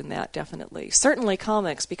interested in that, definitely. Certainly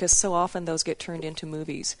comics, because so often those get turned into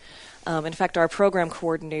movies. In fact, our program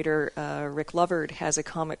coordinator, Rick Lovard, has a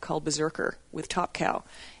comic called Berserker with Top Cow.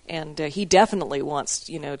 And he definitely wants,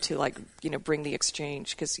 to bring the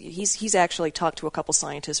exchange because he's actually talked to a couple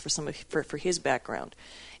scientists for his background.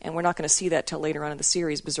 And we're not going to see that till later on in the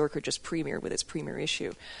series. Berserker just premiered with its premiere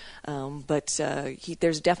issue. But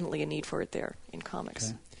there's definitely a need for it there in comics.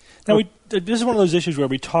 Okay. Now, this is one of those issues where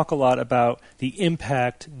we talk a lot about the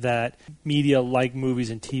impact that media like movies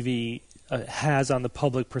and TV has on the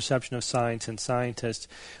public perception of science and scientists.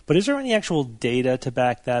 But is there any actual data to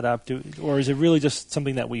back that up? Or is it really just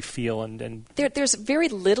something that we feel? And There's very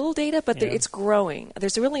little data, but it's growing.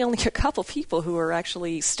 There's really only a couple people who are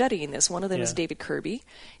actually studying this. One of them is David Kirby,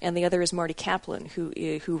 and the other is Marty Kaplan,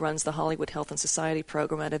 who runs the Hollywood Health and Society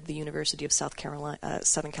program out of the University of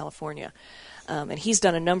Southern California. And he's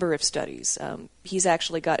done a number of studies. He's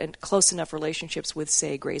actually got close enough relationships with,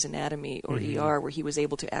 say, Grey's Anatomy or ER, where he was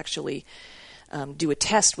able to actually do a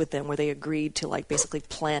test with them where they agreed to basically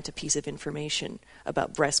plant a piece of information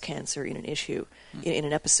about breast cancer in an issue, in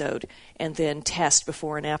an episode, and then test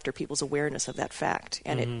before and after people's awareness of that fact.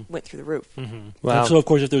 And it went through the roof. Wow. And so, of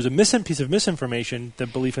course, if there's a piece of misinformation, the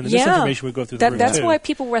belief in the misinformation would go through the roof, that's too. why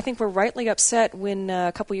people were rightly upset when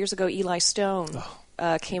a couple years ago Eli Stone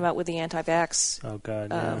came out with the anti-vax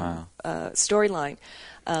storyline.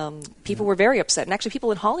 People were very upset, and actually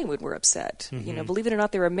people in Hollywood were upset. Believe it or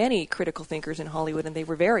not, there are many critical thinkers in Hollywood, and they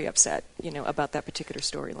were very upset, about that particular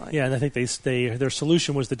storyline. Yeah, and I think their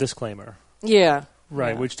solution was the disclaimer. Yeah.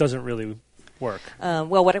 Right, which doesn't really work?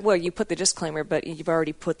 Well, you put the disclaimer, but you've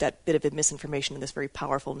already put that bit of misinformation in this very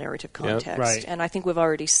powerful narrative context. Right. And I think we've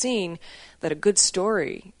already seen that a good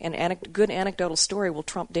story, good anecdotal story, will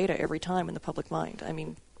trump data every time in the public mind. I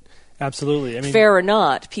mean, absolutely. I mean, fair or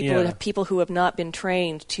not, people who have not been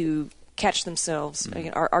trained to catch themselves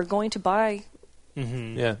are going to buy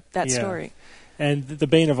that story. And the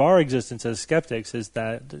bane of our existence as skeptics is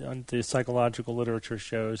that the psychological literature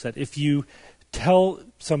shows that if you tell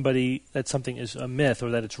somebody that something is a myth or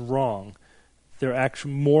that it's wrong,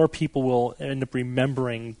 more people will end up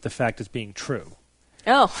remembering the fact as being true.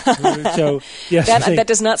 Oh, so yes, that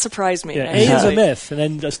does not surprise me. Yeah, A is a myth, and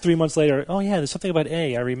then just 3 months later, oh yeah, there's something about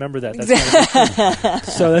A. I remember that.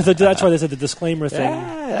 That's so that's why they said the disclaimer thing.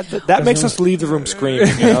 Yeah, that makes us leave the room screaming.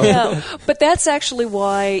 You know? Yeah, but that's actually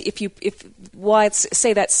why why it's,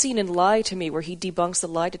 say, that scene in Lie to Me where he debunks the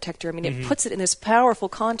lie detector. I mean, it puts it in this powerful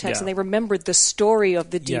context, and they remembered the story of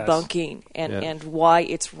the debunking and why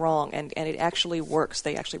it's wrong, and it actually works.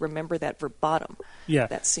 They actually remember that verbatim. Yeah,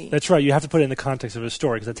 that scene. That's right. You have to put it in the context of a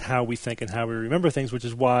story because that's how we think and how we remember things, which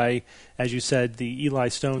is why, as you said, the Eli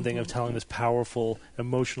Stone thing of telling this powerful,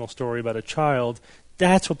 emotional story about a child,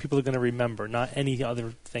 that's what people are going to remember, not any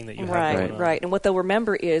other thing that you have going on. Right. And what they'll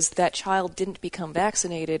remember is that child didn't become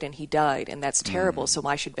vaccinated and he died, and that's terrible, so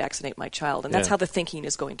I should vaccinate my child. And that's how the thinking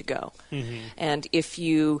is going to go. Mm-hmm. And if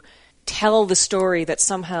you tell the story that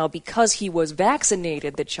somehow because he was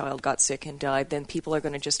vaccinated the child got sick and died, then people are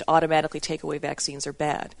going to just automatically take away vaccines are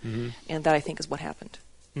bad. Mm-hmm. And that, I think, is what happened.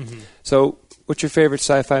 Mm-hmm. So what's your favorite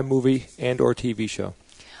sci-fi movie and or TV show?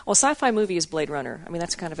 Well, sci-fi movie is Blade Runner. I mean,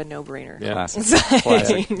 that's kind of a no-brainer. Yeah.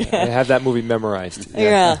 Classic. I have that movie memorized.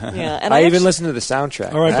 Yeah. And I even listen to the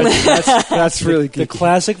soundtrack. All right, that's really the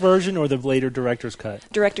classic version or the later director's cut?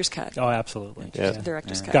 Director's cut. Oh, absolutely. Yeah.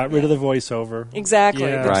 Director's cut. Got rid of the voiceover. Exactly.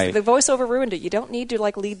 Yeah. The voiceover ruined it. You don't need to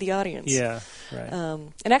lead the audience. Yeah. Right.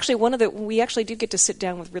 And actually, we actually did get to sit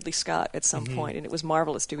down with Ridley Scott at some point, and it was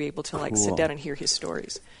marvelous to be able to sit down and hear his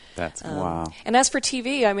stories. That's wow. And as for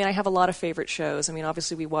TV, I mean, I have a lot of favorite shows. I mean,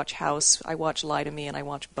 obviously we watch House, I watch Lie to Me, and I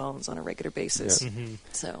watch Bones on a regular basis. Yeah. Mm-hmm.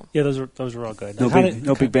 So those are all good.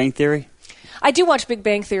 No Big Bang Theory? I do watch Big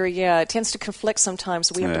Bang Theory. Yeah, it tends to conflict sometimes,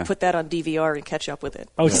 so we have to put that on DVR and catch up with it.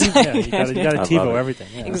 Oh, you got to TiVo everything.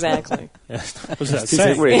 Yeah. Exactly.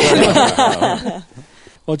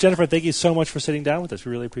 Well, Jennifer, thank you so much for sitting down with us.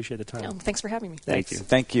 We really appreciate the time. Thanks for having me. Thank you.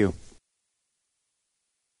 Thank you.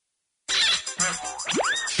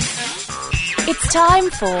 It's time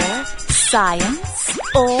for Science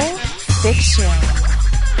or Fiction.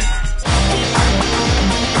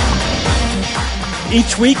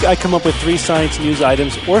 Each week, I come up with 3 science news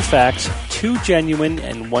items or facts, 2 genuine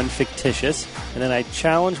and 1 fictitious, and then I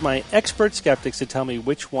challenge my expert skeptics to tell me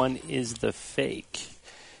which one is the fake.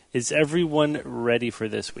 Is everyone ready for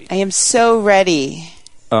this week? I am so ready.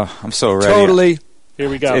 Oh, I'm so ready. Totally. Here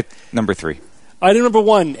we go. Number 3. Item number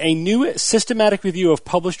 1, a new systematic review of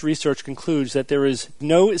published research concludes that there is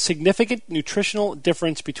no significant nutritional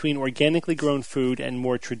difference between organically grown food and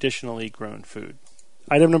more traditionally grown food.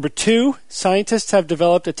 Item number 2, scientists have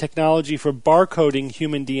developed a technology for barcoding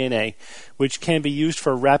human DNA, which can be used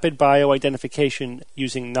for rapid bioidentification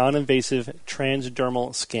using non-invasive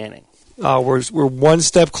transdermal scanning. Oh, we're one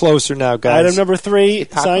step closer now, guys. Item number 3,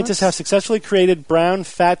 scientists have successfully created brown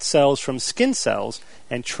fat cells from skin cells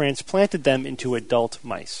and transplanted them into adult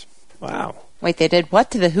mice. Wow. Wait, they did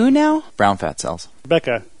what to the who now? Brown fat cells.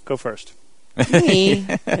 Rebecca, go first. Me?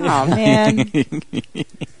 Oh, man.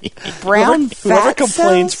 Brown Whoever fat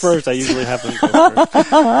complains cells? first, I usually have them go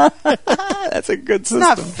first. That's a good system.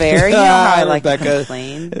 Not fair. You know how I like to Rebecca.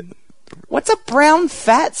 complain. What's a brown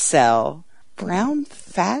fat cell? Brown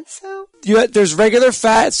fat cell? There's regular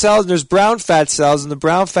fat cells and there's brown fat cells, and the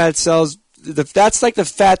brown fat cells, that's like the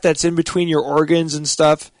fat that's in between your organs and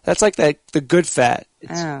stuff. That's like the good fat.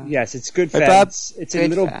 Yes, it's good Right, fat. Bob? It's in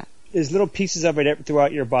little. Fat. There's little pieces of it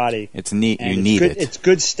throughout your body. It's neat. And You need good, it. It's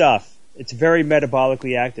good stuff. It's very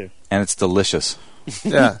metabolically active. And it's delicious.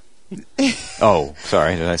 Yeah. Oh,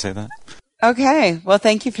 sorry. Did I say that? Okay. Well,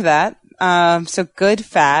 thank you for that. So good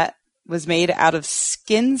fat was made out of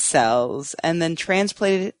skin cells and then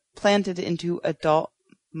planted into adult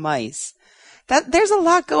mice. There's a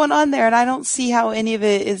lot going on there, and I don't see how any of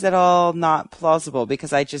it is at all not plausible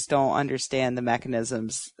because I just don't understand the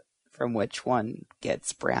mechanisms from which one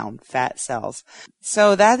gets brown fat cells.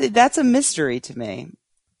 So that's a mystery to me.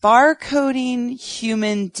 Barcoding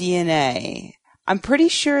human DNA. I'm pretty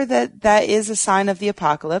sure that is a sign of the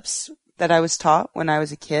apocalypse that I was taught when I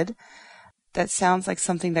was a kid. That sounds like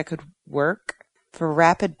something that could work for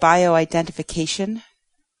rapid bioidentification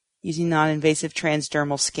using non-invasive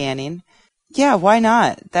transdermal scanning. Yeah, why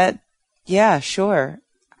not? Yeah, sure.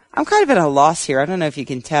 I'm kind of at a loss here. I don't know if you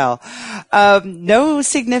can tell. No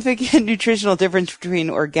significant nutritional difference between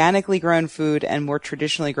organically grown food and more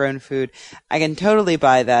traditionally grown food. I can totally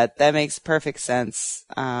buy that. That makes perfect sense.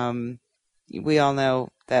 We all know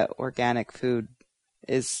that organic food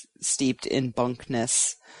is steeped in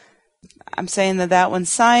bunkness. I'm saying that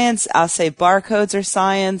one's science. I'll say barcodes are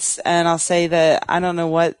science, and I'll say that I don't know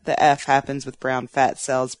what the F happens with brown fat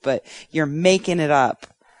cells, but you're making it up.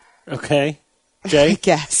 Okay. Jay? I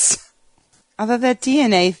guess. Although that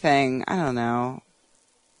DNA thing, I don't know.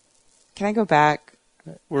 Can I go back?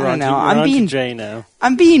 We're on to Jay now.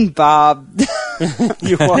 I'm being Bob.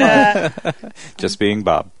 You are. Just being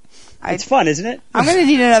Bob. It's fun, isn't it? I'm going to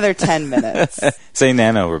need another 10 minutes. Say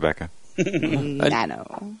nano, Rebecca.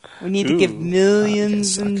 Nano. We need to give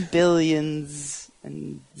millions and billions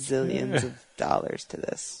and zillions of dollars to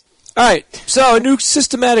this. All right. So a new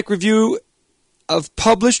systematic review of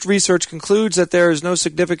published research concludes that there is no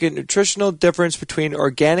significant nutritional difference between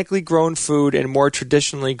organically grown food and more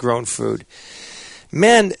traditionally grown food.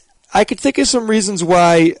 Man, I could think of some reasons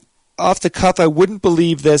why, off the cuff, I wouldn't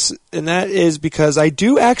believe this, and that is because I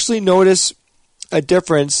do actually notice a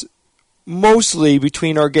difference mostly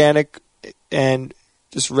between organic and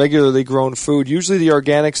just regularly grown food. Usually the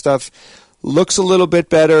organic stuff looks a little bit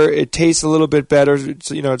better, it tastes a little bit better,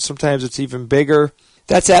 sometimes it's even bigger.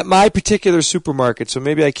 That's at my particular supermarket, so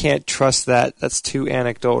maybe I can't trust that. That's too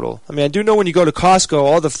anecdotal. I mean, I do know when you go to Costco,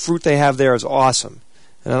 all the fruit they have there is awesome.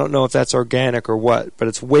 And I don't know if that's organic or what, but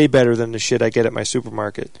it's way better than the shit I get at my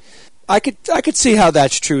supermarket. I could see how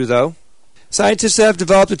that's true, though. Scientists have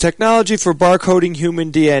developed a technology for barcoding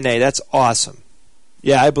human DNA. That's awesome.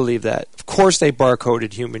 Yeah, I believe that. Of course they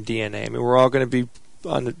barcoded human DNA. I mean, we're all going to be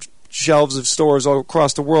on the shelves of stores all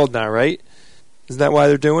across the world now, right? Isn't that why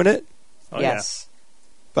they're doing it? Oh, yes. Yeah.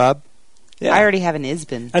 Bob? Yeah. I already have an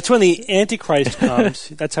ISBN. That's when the Antichrist comes.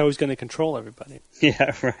 That's how he's going to control everybody.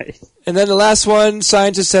 Yeah, right. And then the last one,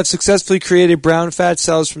 scientists have successfully created brown fat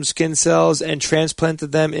cells from skin cells and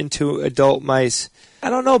transplanted them into adult mice. I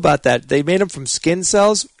don't know about that. They made them from skin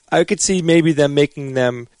cells. I could see maybe them making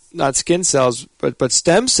them not skin cells, but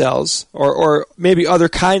stem cells, or maybe other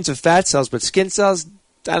kinds of fat cells, but skin cells,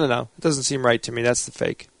 I don't know. It doesn't seem right to me. That's the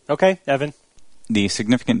fake. Okay, Evan. The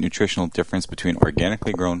significant nutritional difference between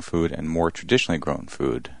organically grown food and more traditionally grown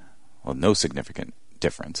food. Well, no significant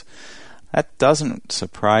difference. That doesn't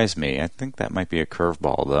surprise me. I think that might be a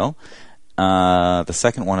curveball, though. The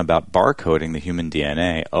second one about barcoding the human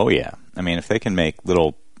DNA. Oh, yeah. I mean, if they can make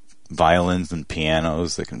little violins and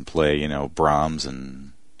pianos that can play, Brahms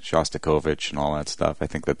and Shostakovich and all that stuff, I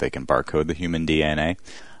think that they can barcode the human DNA.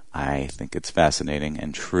 I think it's fascinating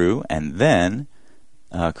and true. And then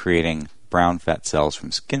creating brown fat cells from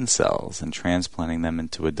skin cells and transplanting them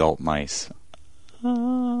into adult mice.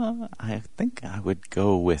 I think I would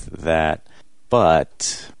go with that,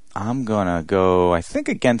 but I'm gonna go, I think,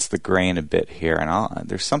 against the grain a bit here, and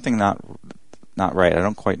there's something not right. I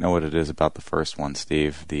don't quite know what it is about the first one,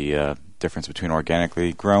 Steve. The difference between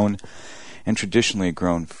organically grown and traditionally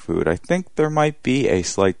grown food. I think there might be a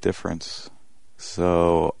slight difference,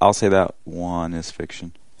 so I'll say that one is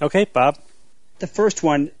fiction. Okay, Bob. The first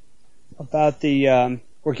one about the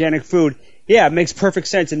organic food, yeah, it makes perfect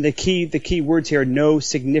sense. And the key words here: no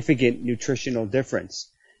significant nutritional difference.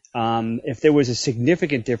 If there was a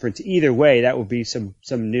significant difference, either way, that would be some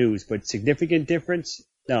news. But significant difference,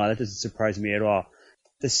 no, that doesn't surprise me at all.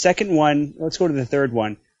 The second one, let's go to the third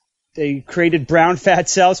one. They created brown fat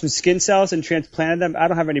cells from skin cells and transplanted them. I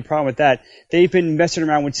don't have any problem with that. They've been messing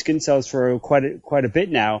around with skin cells for quite a bit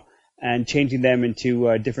now and changing them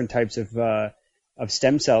into different types of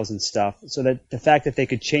stem cells and stuff. So that the fact that they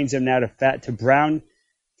could change them now to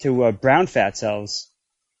brown fat cells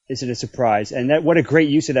isn't a surprise. And what a great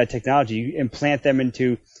use of that technology. You implant them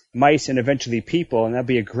into mice and eventually people, and that'd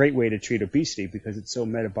be a great way to treat obesity because it's so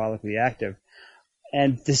metabolically active.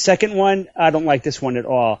 And the second one, I don't like this one at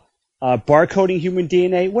all. Barcoding human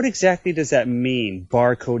DNA. What exactly does that mean?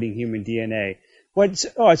 Barcoding human DNA.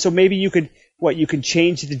 So maybe you could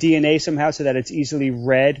change the DNA somehow so that it's easily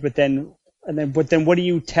read, but then what do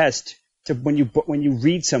you test when you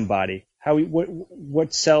read somebody?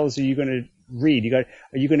 What cells are you going to read? Are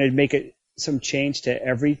you going to make some change to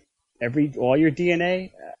all your DNA?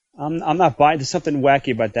 I'm not buying. There's something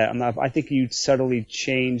wacky about that. I think you subtly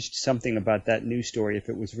changed something about that news story if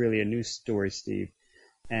it was really a news story, Steve.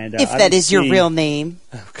 And if that is your real name.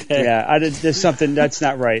 Okay. Yeah, there's something that's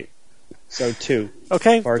not right. So 2.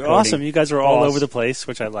 Okay, Barcoding. awesome. You guys are all over the place,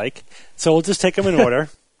 which I like. So we'll just take them in order.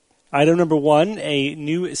 Item number 1, a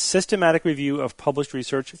new systematic review of published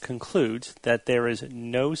research concludes that there is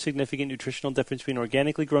no significant nutritional difference between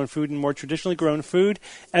organically grown food and more traditionally grown food.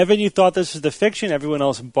 Evan, you thought this was the fiction. Everyone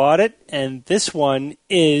else bought it. And this one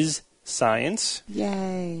is science.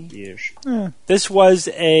 Yay. Yes. This was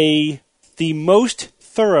the most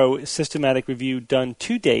thorough systematic review done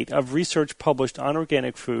to date of research published on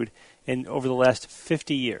organic food over the last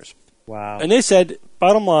 50 years. Wow. And they said,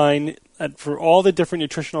 bottom line, for all the different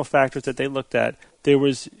nutritional factors that they looked at, there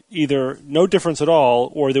was either no difference at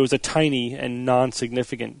all or there was a tiny and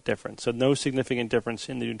non-significant difference. So no significant difference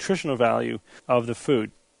in the nutritional value of the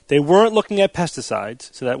food. They weren't looking at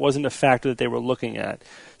pesticides, so that wasn't a factor that they were looking at.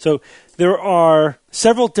 So there are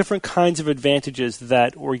several different kinds of advantages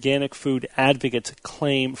that organic food advocates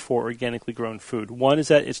claim for organically grown food. One is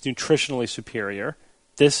that it's nutritionally superior.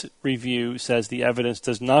 This review says the evidence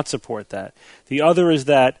does not support that. The other is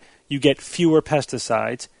that you get fewer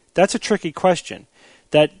pesticides. That's a tricky question.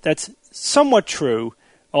 That's somewhat true,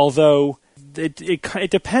 although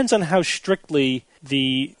it depends on how strictly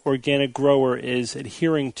the organic grower is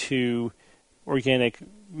adhering to organic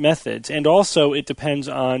methods, and also it depends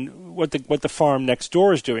on what the farm next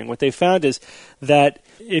door is doing. What they found is that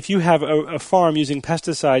if you have a farm using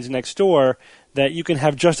pesticides next door, that you can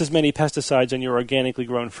have just as many pesticides on your organically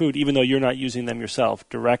grown food, even though you're not using them yourself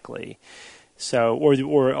directly. So,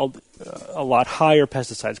 or a lot higher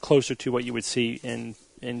pesticides, closer to what you would see in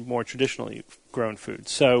more traditionally grown food.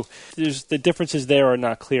 So, the differences there are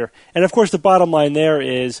not clear. And of course, the bottom line there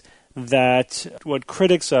is that what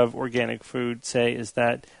critics of organic food say is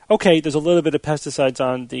that, okay, there's a little bit of pesticides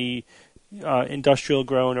on the industrial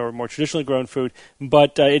grown or more traditionally grown food,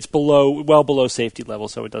 but it's well below safety level,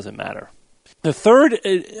 so it doesn't matter. The third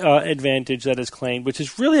advantage that is claimed, which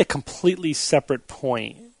is really a completely separate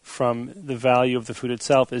point from the value of the food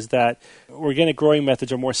itself, is that organic growing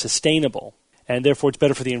methods are more sustainable, and therefore it's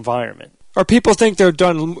better for the environment. Or people think they're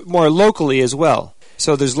done more locally as well.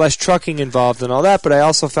 So there's less trucking involved and all that, but I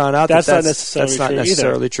also found out that's not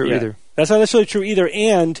necessarily true either. That's not necessarily true either,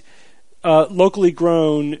 and locally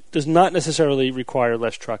grown does not necessarily require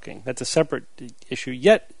less trucking. That's a separate issue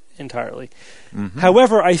yet entirely. Mm-hmm.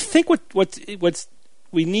 However, I think what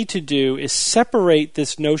we need to do is separate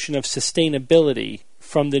this notion of sustainability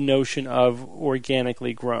from the notion of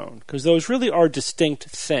organically grown, because those really are distinct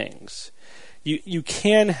things. You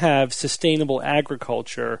can have sustainable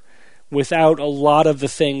agriculture without a lot of the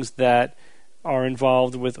things that are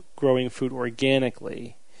involved with growing food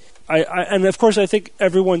organically. And of course, I think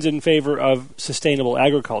everyone's in favor of sustainable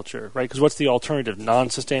agriculture, right? Because what's the alternative?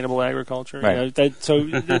 Non-sustainable agriculture? Right.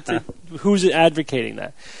 Who's advocating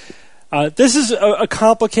that? This is a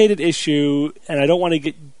complicated issue, and I don't want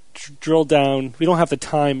to drill down. We don't have the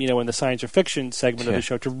time, in the science or fiction segment of the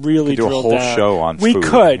show to really drill down. Do a whole show on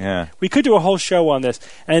food. Yeah. We could do a whole show on this,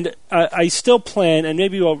 and I still plan, and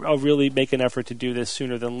maybe I'll really make an effort to do this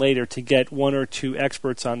sooner than later, to get one or two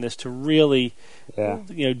experts on this to really,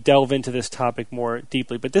 delve into this topic more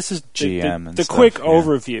deeply. But this is the quick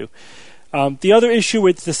overview. The other issue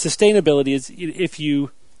with the sustainability is if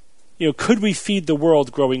could we feed the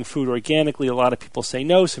world growing food organically? A lot of people say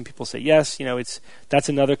no. Some people say yes. That's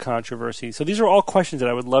another controversy. So these are all questions that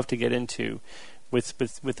I would love to get into with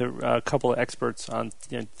a couple of experts on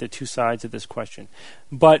the two sides of this question.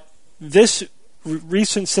 But this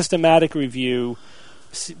recent systematic review,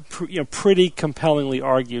 pretty compellingly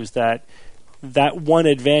argues that one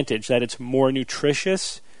advantage, that it's more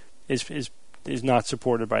nutritious, is not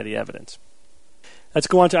supported by the evidence. Let's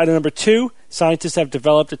go on to item number 2. Scientists have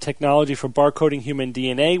developed a technology for barcoding human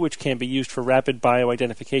DNA, which can be used for rapid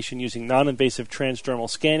bioidentification using non-invasive transdermal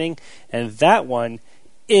scanning, and that one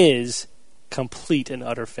is complete and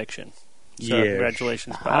utter fiction. So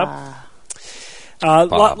congratulations, Bob.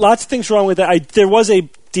 Lots of things wrong with that. There was a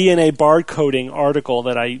DNA barcoding article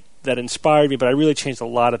that inspired me, but I really changed a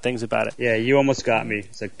lot of things about it. Yeah, you almost got me.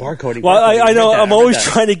 It's like barcoding. Well, I know. I'm always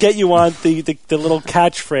trying to get you on the little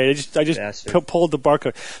catchphrase. I just pulled the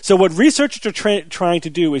barcode. So what researchers are trying to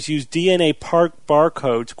do is use DNA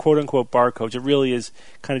barcodes, quote-unquote barcodes. It really is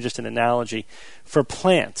kind of just an analogy, for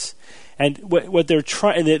plants. And what they're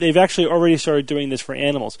trying, they've actually already started doing this for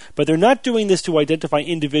animals, but they're not doing this to identify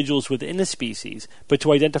individuals within a species, but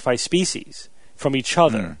to identify species from each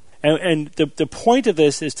other. And the point of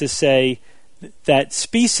this is to say that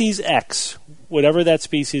species X, whatever that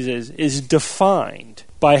species is defined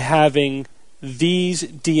by having these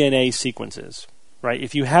DNA sequences, right?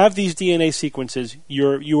 If you have these DNA sequences,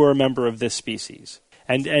 you are a member of this species.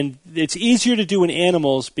 And it's easier to do in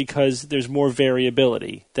animals because there's more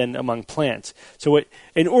variability than among plants. So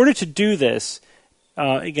in order to do this,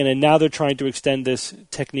 Again, and now they're trying to extend this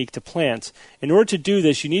technique to plants. In order to do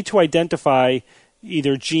this, you need to identify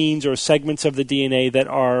either genes or segments of the DNA that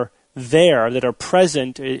are that are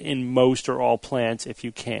present in most or all plants, if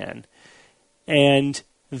you can, and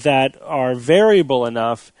that are variable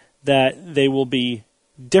enough that they will be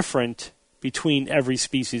different between every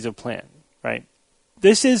species of plant, right?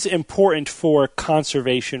 This is important for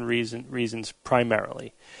conservation reasons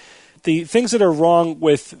primarily. The things that are wrong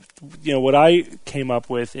with, what I came up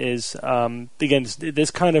with is, again, this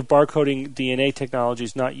kind of barcoding DNA technology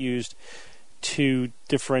is not used to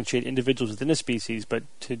differentiate individuals within a species, but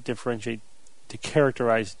to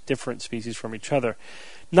characterize different species from each other.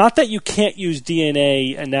 Not that you can't use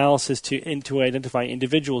DNA analysis to identify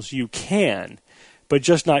individuals. You can, but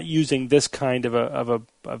just not using this kind of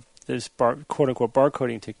this quote unquote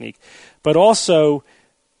barcoding technique. But also,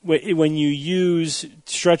 when you use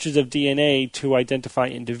stretches of DNA to identify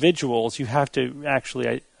individuals, you have to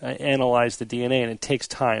actually analyze the DNA, and it takes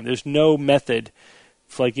time. There's no method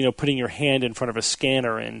for, putting your hand in front of a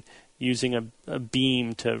scanner and using a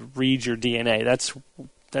beam to read your DNA.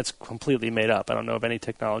 That's completely made up. I don't know of any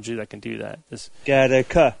technology that can do that. Right.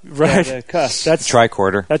 That's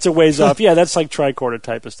tricorder. That's a ways off. Yeah, that's like tricorder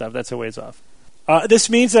type of stuff. That's a ways off. This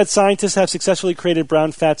means that scientists have successfully created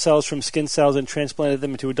brown fat cells from skin cells and transplanted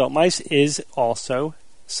them into adult mice is also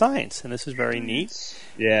science, and this is very neat.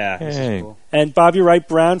 Yeah, this is cool. And Bob, you're right.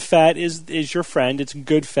 Brown fat is your friend. It's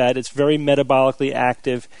good fat. It's very metabolically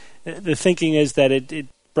active. The thinking is that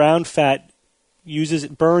brown fat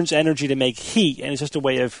burns energy to make heat, and it's just a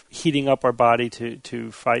way of heating up our body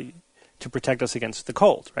to fight, to protect us against the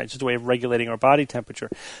cold, right? It's just a way of regulating our body temperature.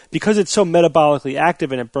 Because it's so metabolically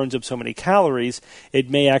active and it burns up so many calories, it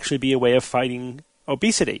may actually be a way of fighting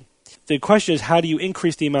obesity. The question is, how do you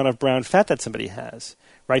increase the amount of brown fat that somebody has?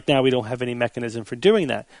 Right now, we don't have any mechanism for doing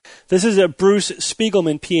that. This is a Bruce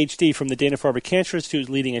Spiegelman, PhD, from the Dana-Farber Cancer Institute,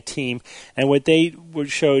 leading a team, and what they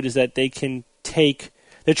showed is that they can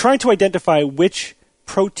they're trying to identify which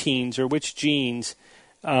proteins or which genes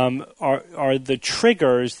are the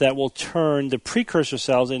triggers that will turn the precursor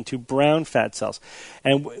cells into brown fat cells.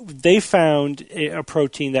 And they found a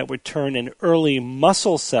protein that would turn an early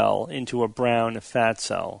muscle cell into a brown fat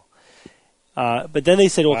cell. But then they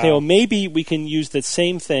said, okay, well, maybe we can use the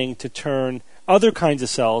same thing to turn other kinds of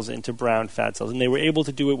cells into brown fat cells. And they were able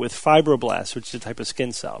to do it with fibroblasts, which is a type of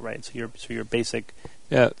skin cell, right? So your basic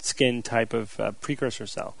skin type of precursor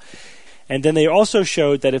cell. And then they also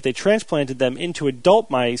showed that if they transplanted them into adult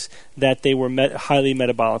mice, that they were highly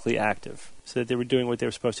metabolically active, so that they were doing what they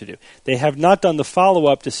were supposed to do. They have not done the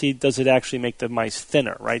follow-up to see, does it actually make the mice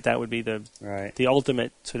thinner, right? That would be the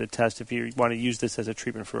ultimate sort of test if you want to use this as a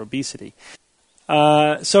treatment for obesity.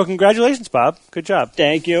 So congratulations, Bob. Good job.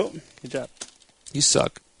 Thank you. Good job. You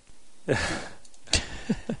suck.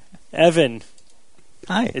 Evan.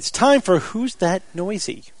 Hi. It's time for Who's That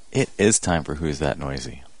Noisy? It is time for Who's That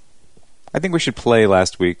Noisy? I think we should play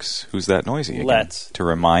last week's Who's That Noisy again. Let's. To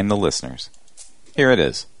remind the listeners. Here it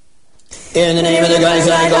is. In the name of the Christ,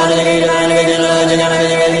 I call to the great divine victim, Lord, and I'm in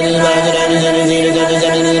the record, the light, the damage, and the seed, the judge,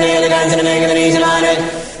 the name of the gods, and the make of the nation on it.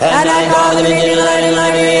 And I call the victim, the light, and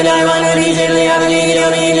light, and I want to be certainly of the need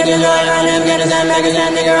of me, to design on Afghanistan, Pakistan,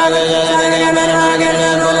 Nicaragua, South Africa, Panama,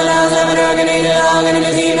 Canada, Poland, Laos, Salvador, Canada, all going to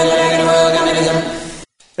be seen in the second world communism.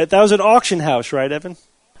 That was an auction house, right, Evan?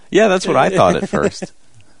 Yeah, that's what I thought at first.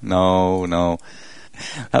 No.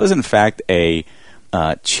 That was, in fact, a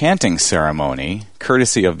chanting ceremony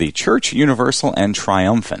courtesy of the Church Universal and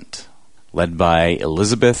Triumphant, led by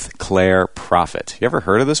Elizabeth Clare Prophet. You ever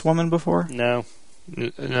heard of this woman before? No.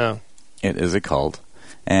 No. It is a cult.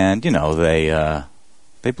 And,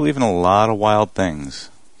 they believe in a lot of wild things.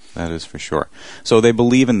 That is for sure. So they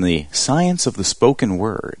believe in the science of the spoken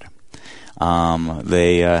word.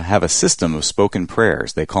 They have a system of spoken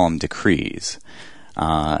prayers. They call them decrees.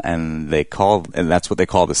 And that's what they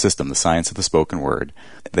call the system, the science of the spoken word.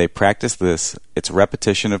 They practice this. It's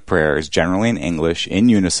repetition of prayers, generally in English, in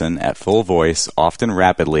unison, at full voice, often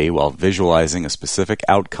rapidly, while visualizing a specific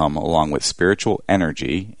outcome along with spiritual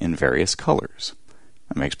energy in various colors.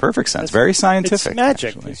 That makes perfect sense. Very scientific. It's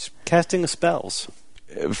magic. Actually. It's casting the spells.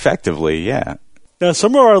 Effectively, yeah. Now,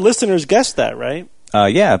 some of our listeners guessed that, right?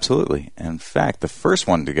 Yeah, absolutely. In fact, the first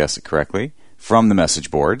one to guess it correctly from the message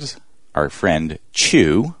boards, our friend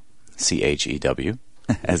Chew, C-H-E-W,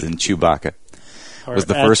 as in Chewbacca, was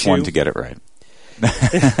the first one to get it right.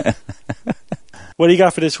 What do you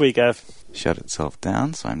got for this week, Ev? Shut itself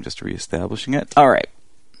down, so I'm just reestablishing it. All right.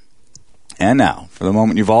 And now, for the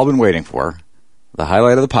moment you've all been waiting for, the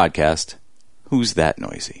highlight of the podcast, Who's That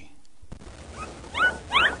Noisy?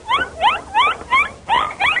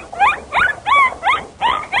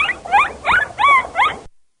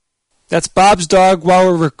 That's Bob's dog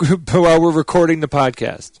while we're recording the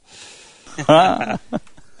podcast.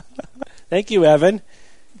 Thank you, Evan.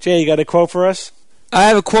 Jay, you got a quote for us? I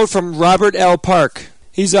have a quote from Robert L. Park.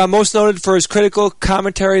 He's most noted for his critical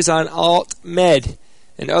commentaries on alt-med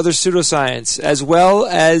and other pseudoscience, as well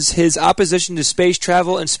as his opposition to space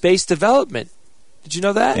travel and space development. Did you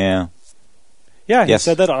know that? Yeah. Yeah, he Yes.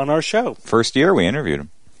 said that on our show. First year we interviewed him.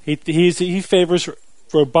 He favors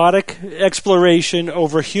robotic exploration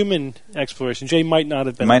over human exploration. Jay might not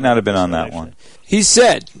have been on that actually. one. He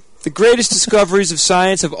said, the greatest discoveries of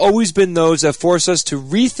science have always been those that force us to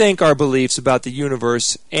rethink our beliefs about the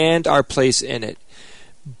universe and our place in it.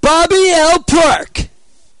 Bobby L. Park!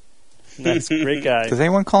 That's a great guy. Does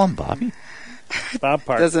anyone call him Bobby? Bob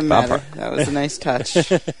Park. Doesn't Bob matter. Park. That was a nice touch,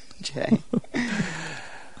 Jay.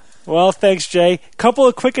 Well, thanks, Jay. Couple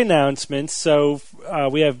of quick announcements. So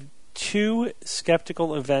we have 2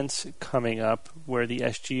 skeptical events coming up where the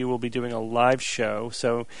SGU will be doing a live show.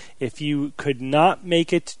 So if you could not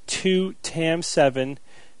make it to TAM 7,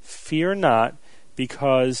 fear not,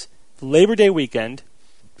 because Labor Day weekend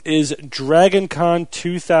is DragonCon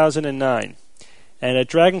 2009. And at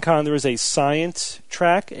DragonCon there is a science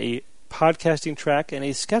track, a podcasting track, and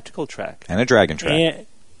a skeptical track. And a dragon track.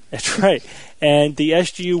 That's right. And the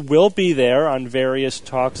SGU will be there on various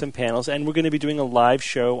talks and panels, and we're going to be doing a live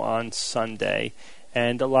show on Sunday.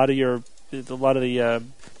 And a lot of the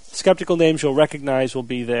skeptical names you'll recognize will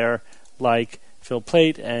be there, like Phil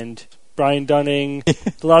Plait and Brian Dunning.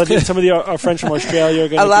 Some of our friends from Australia are going to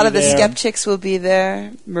be there. A lot of the Skeptics will be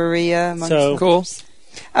there. Maria, amongst So cool.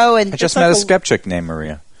 Oh, and I just met a skeptic named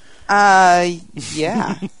Maria.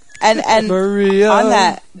 yeah. And Maria. On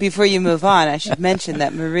that, before you move on, I should mention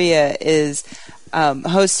that Maria is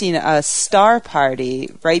hosting a star party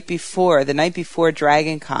the night before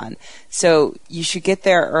DragonCon. So you should get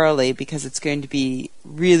there early because it's going to be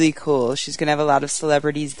really cool. She's going to have a lot of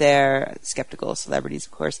celebrities there, skeptical celebrities,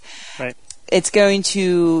 of course. Right. It's going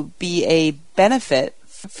to be a benefit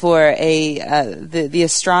for the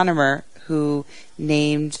astronomer who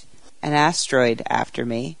named an asteroid after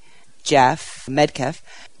me, Jeff Medcalf.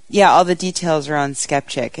 Yeah, all the details are on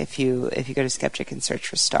Skeptic if you go to Skeptic and search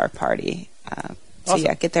for Star Party. So Awesome.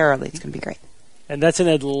 yeah, get there early. It's going to be great. And that's in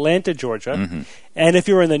Atlanta, Georgia. Mm-hmm. And if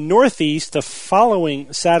you're in the Northeast, the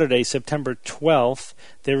following Saturday, September 12th,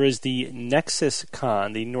 there is the Nexus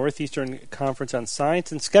Con, the Northeastern Conference on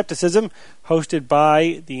Science and Skepticism, hosted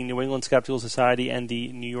by the New England Skeptical Society and the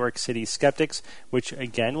New York City Skeptics, which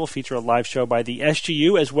again will feature a live show by the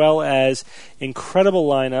SGU, as well as incredible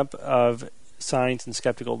lineup of science and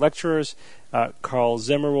skeptical lecturers. Carl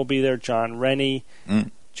Zimmer will be there, John Rennie,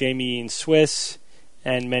 Jamie Ian Swiss,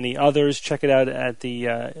 and many others. Check it out at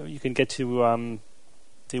the. You can get to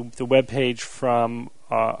the webpage from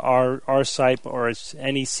our site, or it's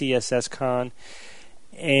NECSSCon,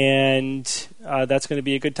 and that's going to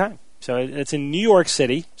be a good time. So it's in New York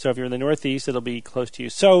City. So if you're in the Northeast, it'll be close to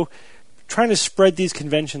you. So trying to spread these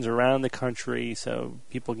conventions around the country so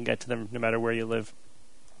people can get to them no matter where you live.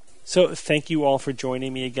 So thank you all for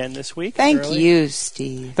joining me again this week. Thank Shirley. you,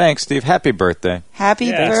 Steve. Thanks, Steve. Happy birthday. Happy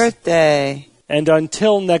Yes. birthday. And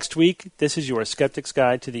until next week, this is your Skeptic's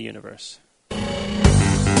Guide to the Universe.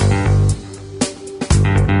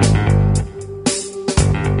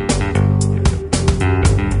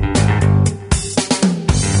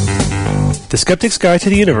 The Skeptic's Guide to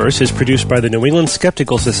the Universe is produced by the New England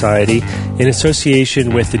Skeptical Society in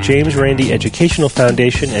association with the James Randi Educational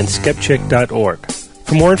Foundation and Skepchick.org.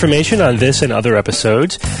 For more information on this and other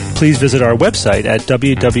episodes, please visit our website at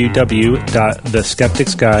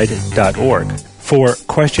www.theskepticsguide.org. For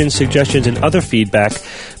questions, suggestions, and other feedback,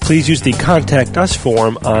 please use the Contact Us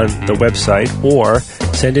form on the website or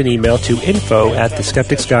send an email to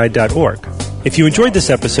info@theskepticsguide.org. If you enjoyed this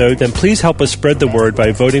episode, then please help us spread the word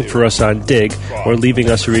by voting for us on Dig or leaving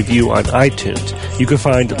us a review on iTunes. You can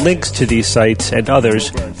find links to these sites and others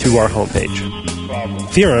through our homepage.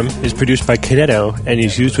 Theorem is produced by Kineto and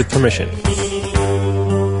is used with permission.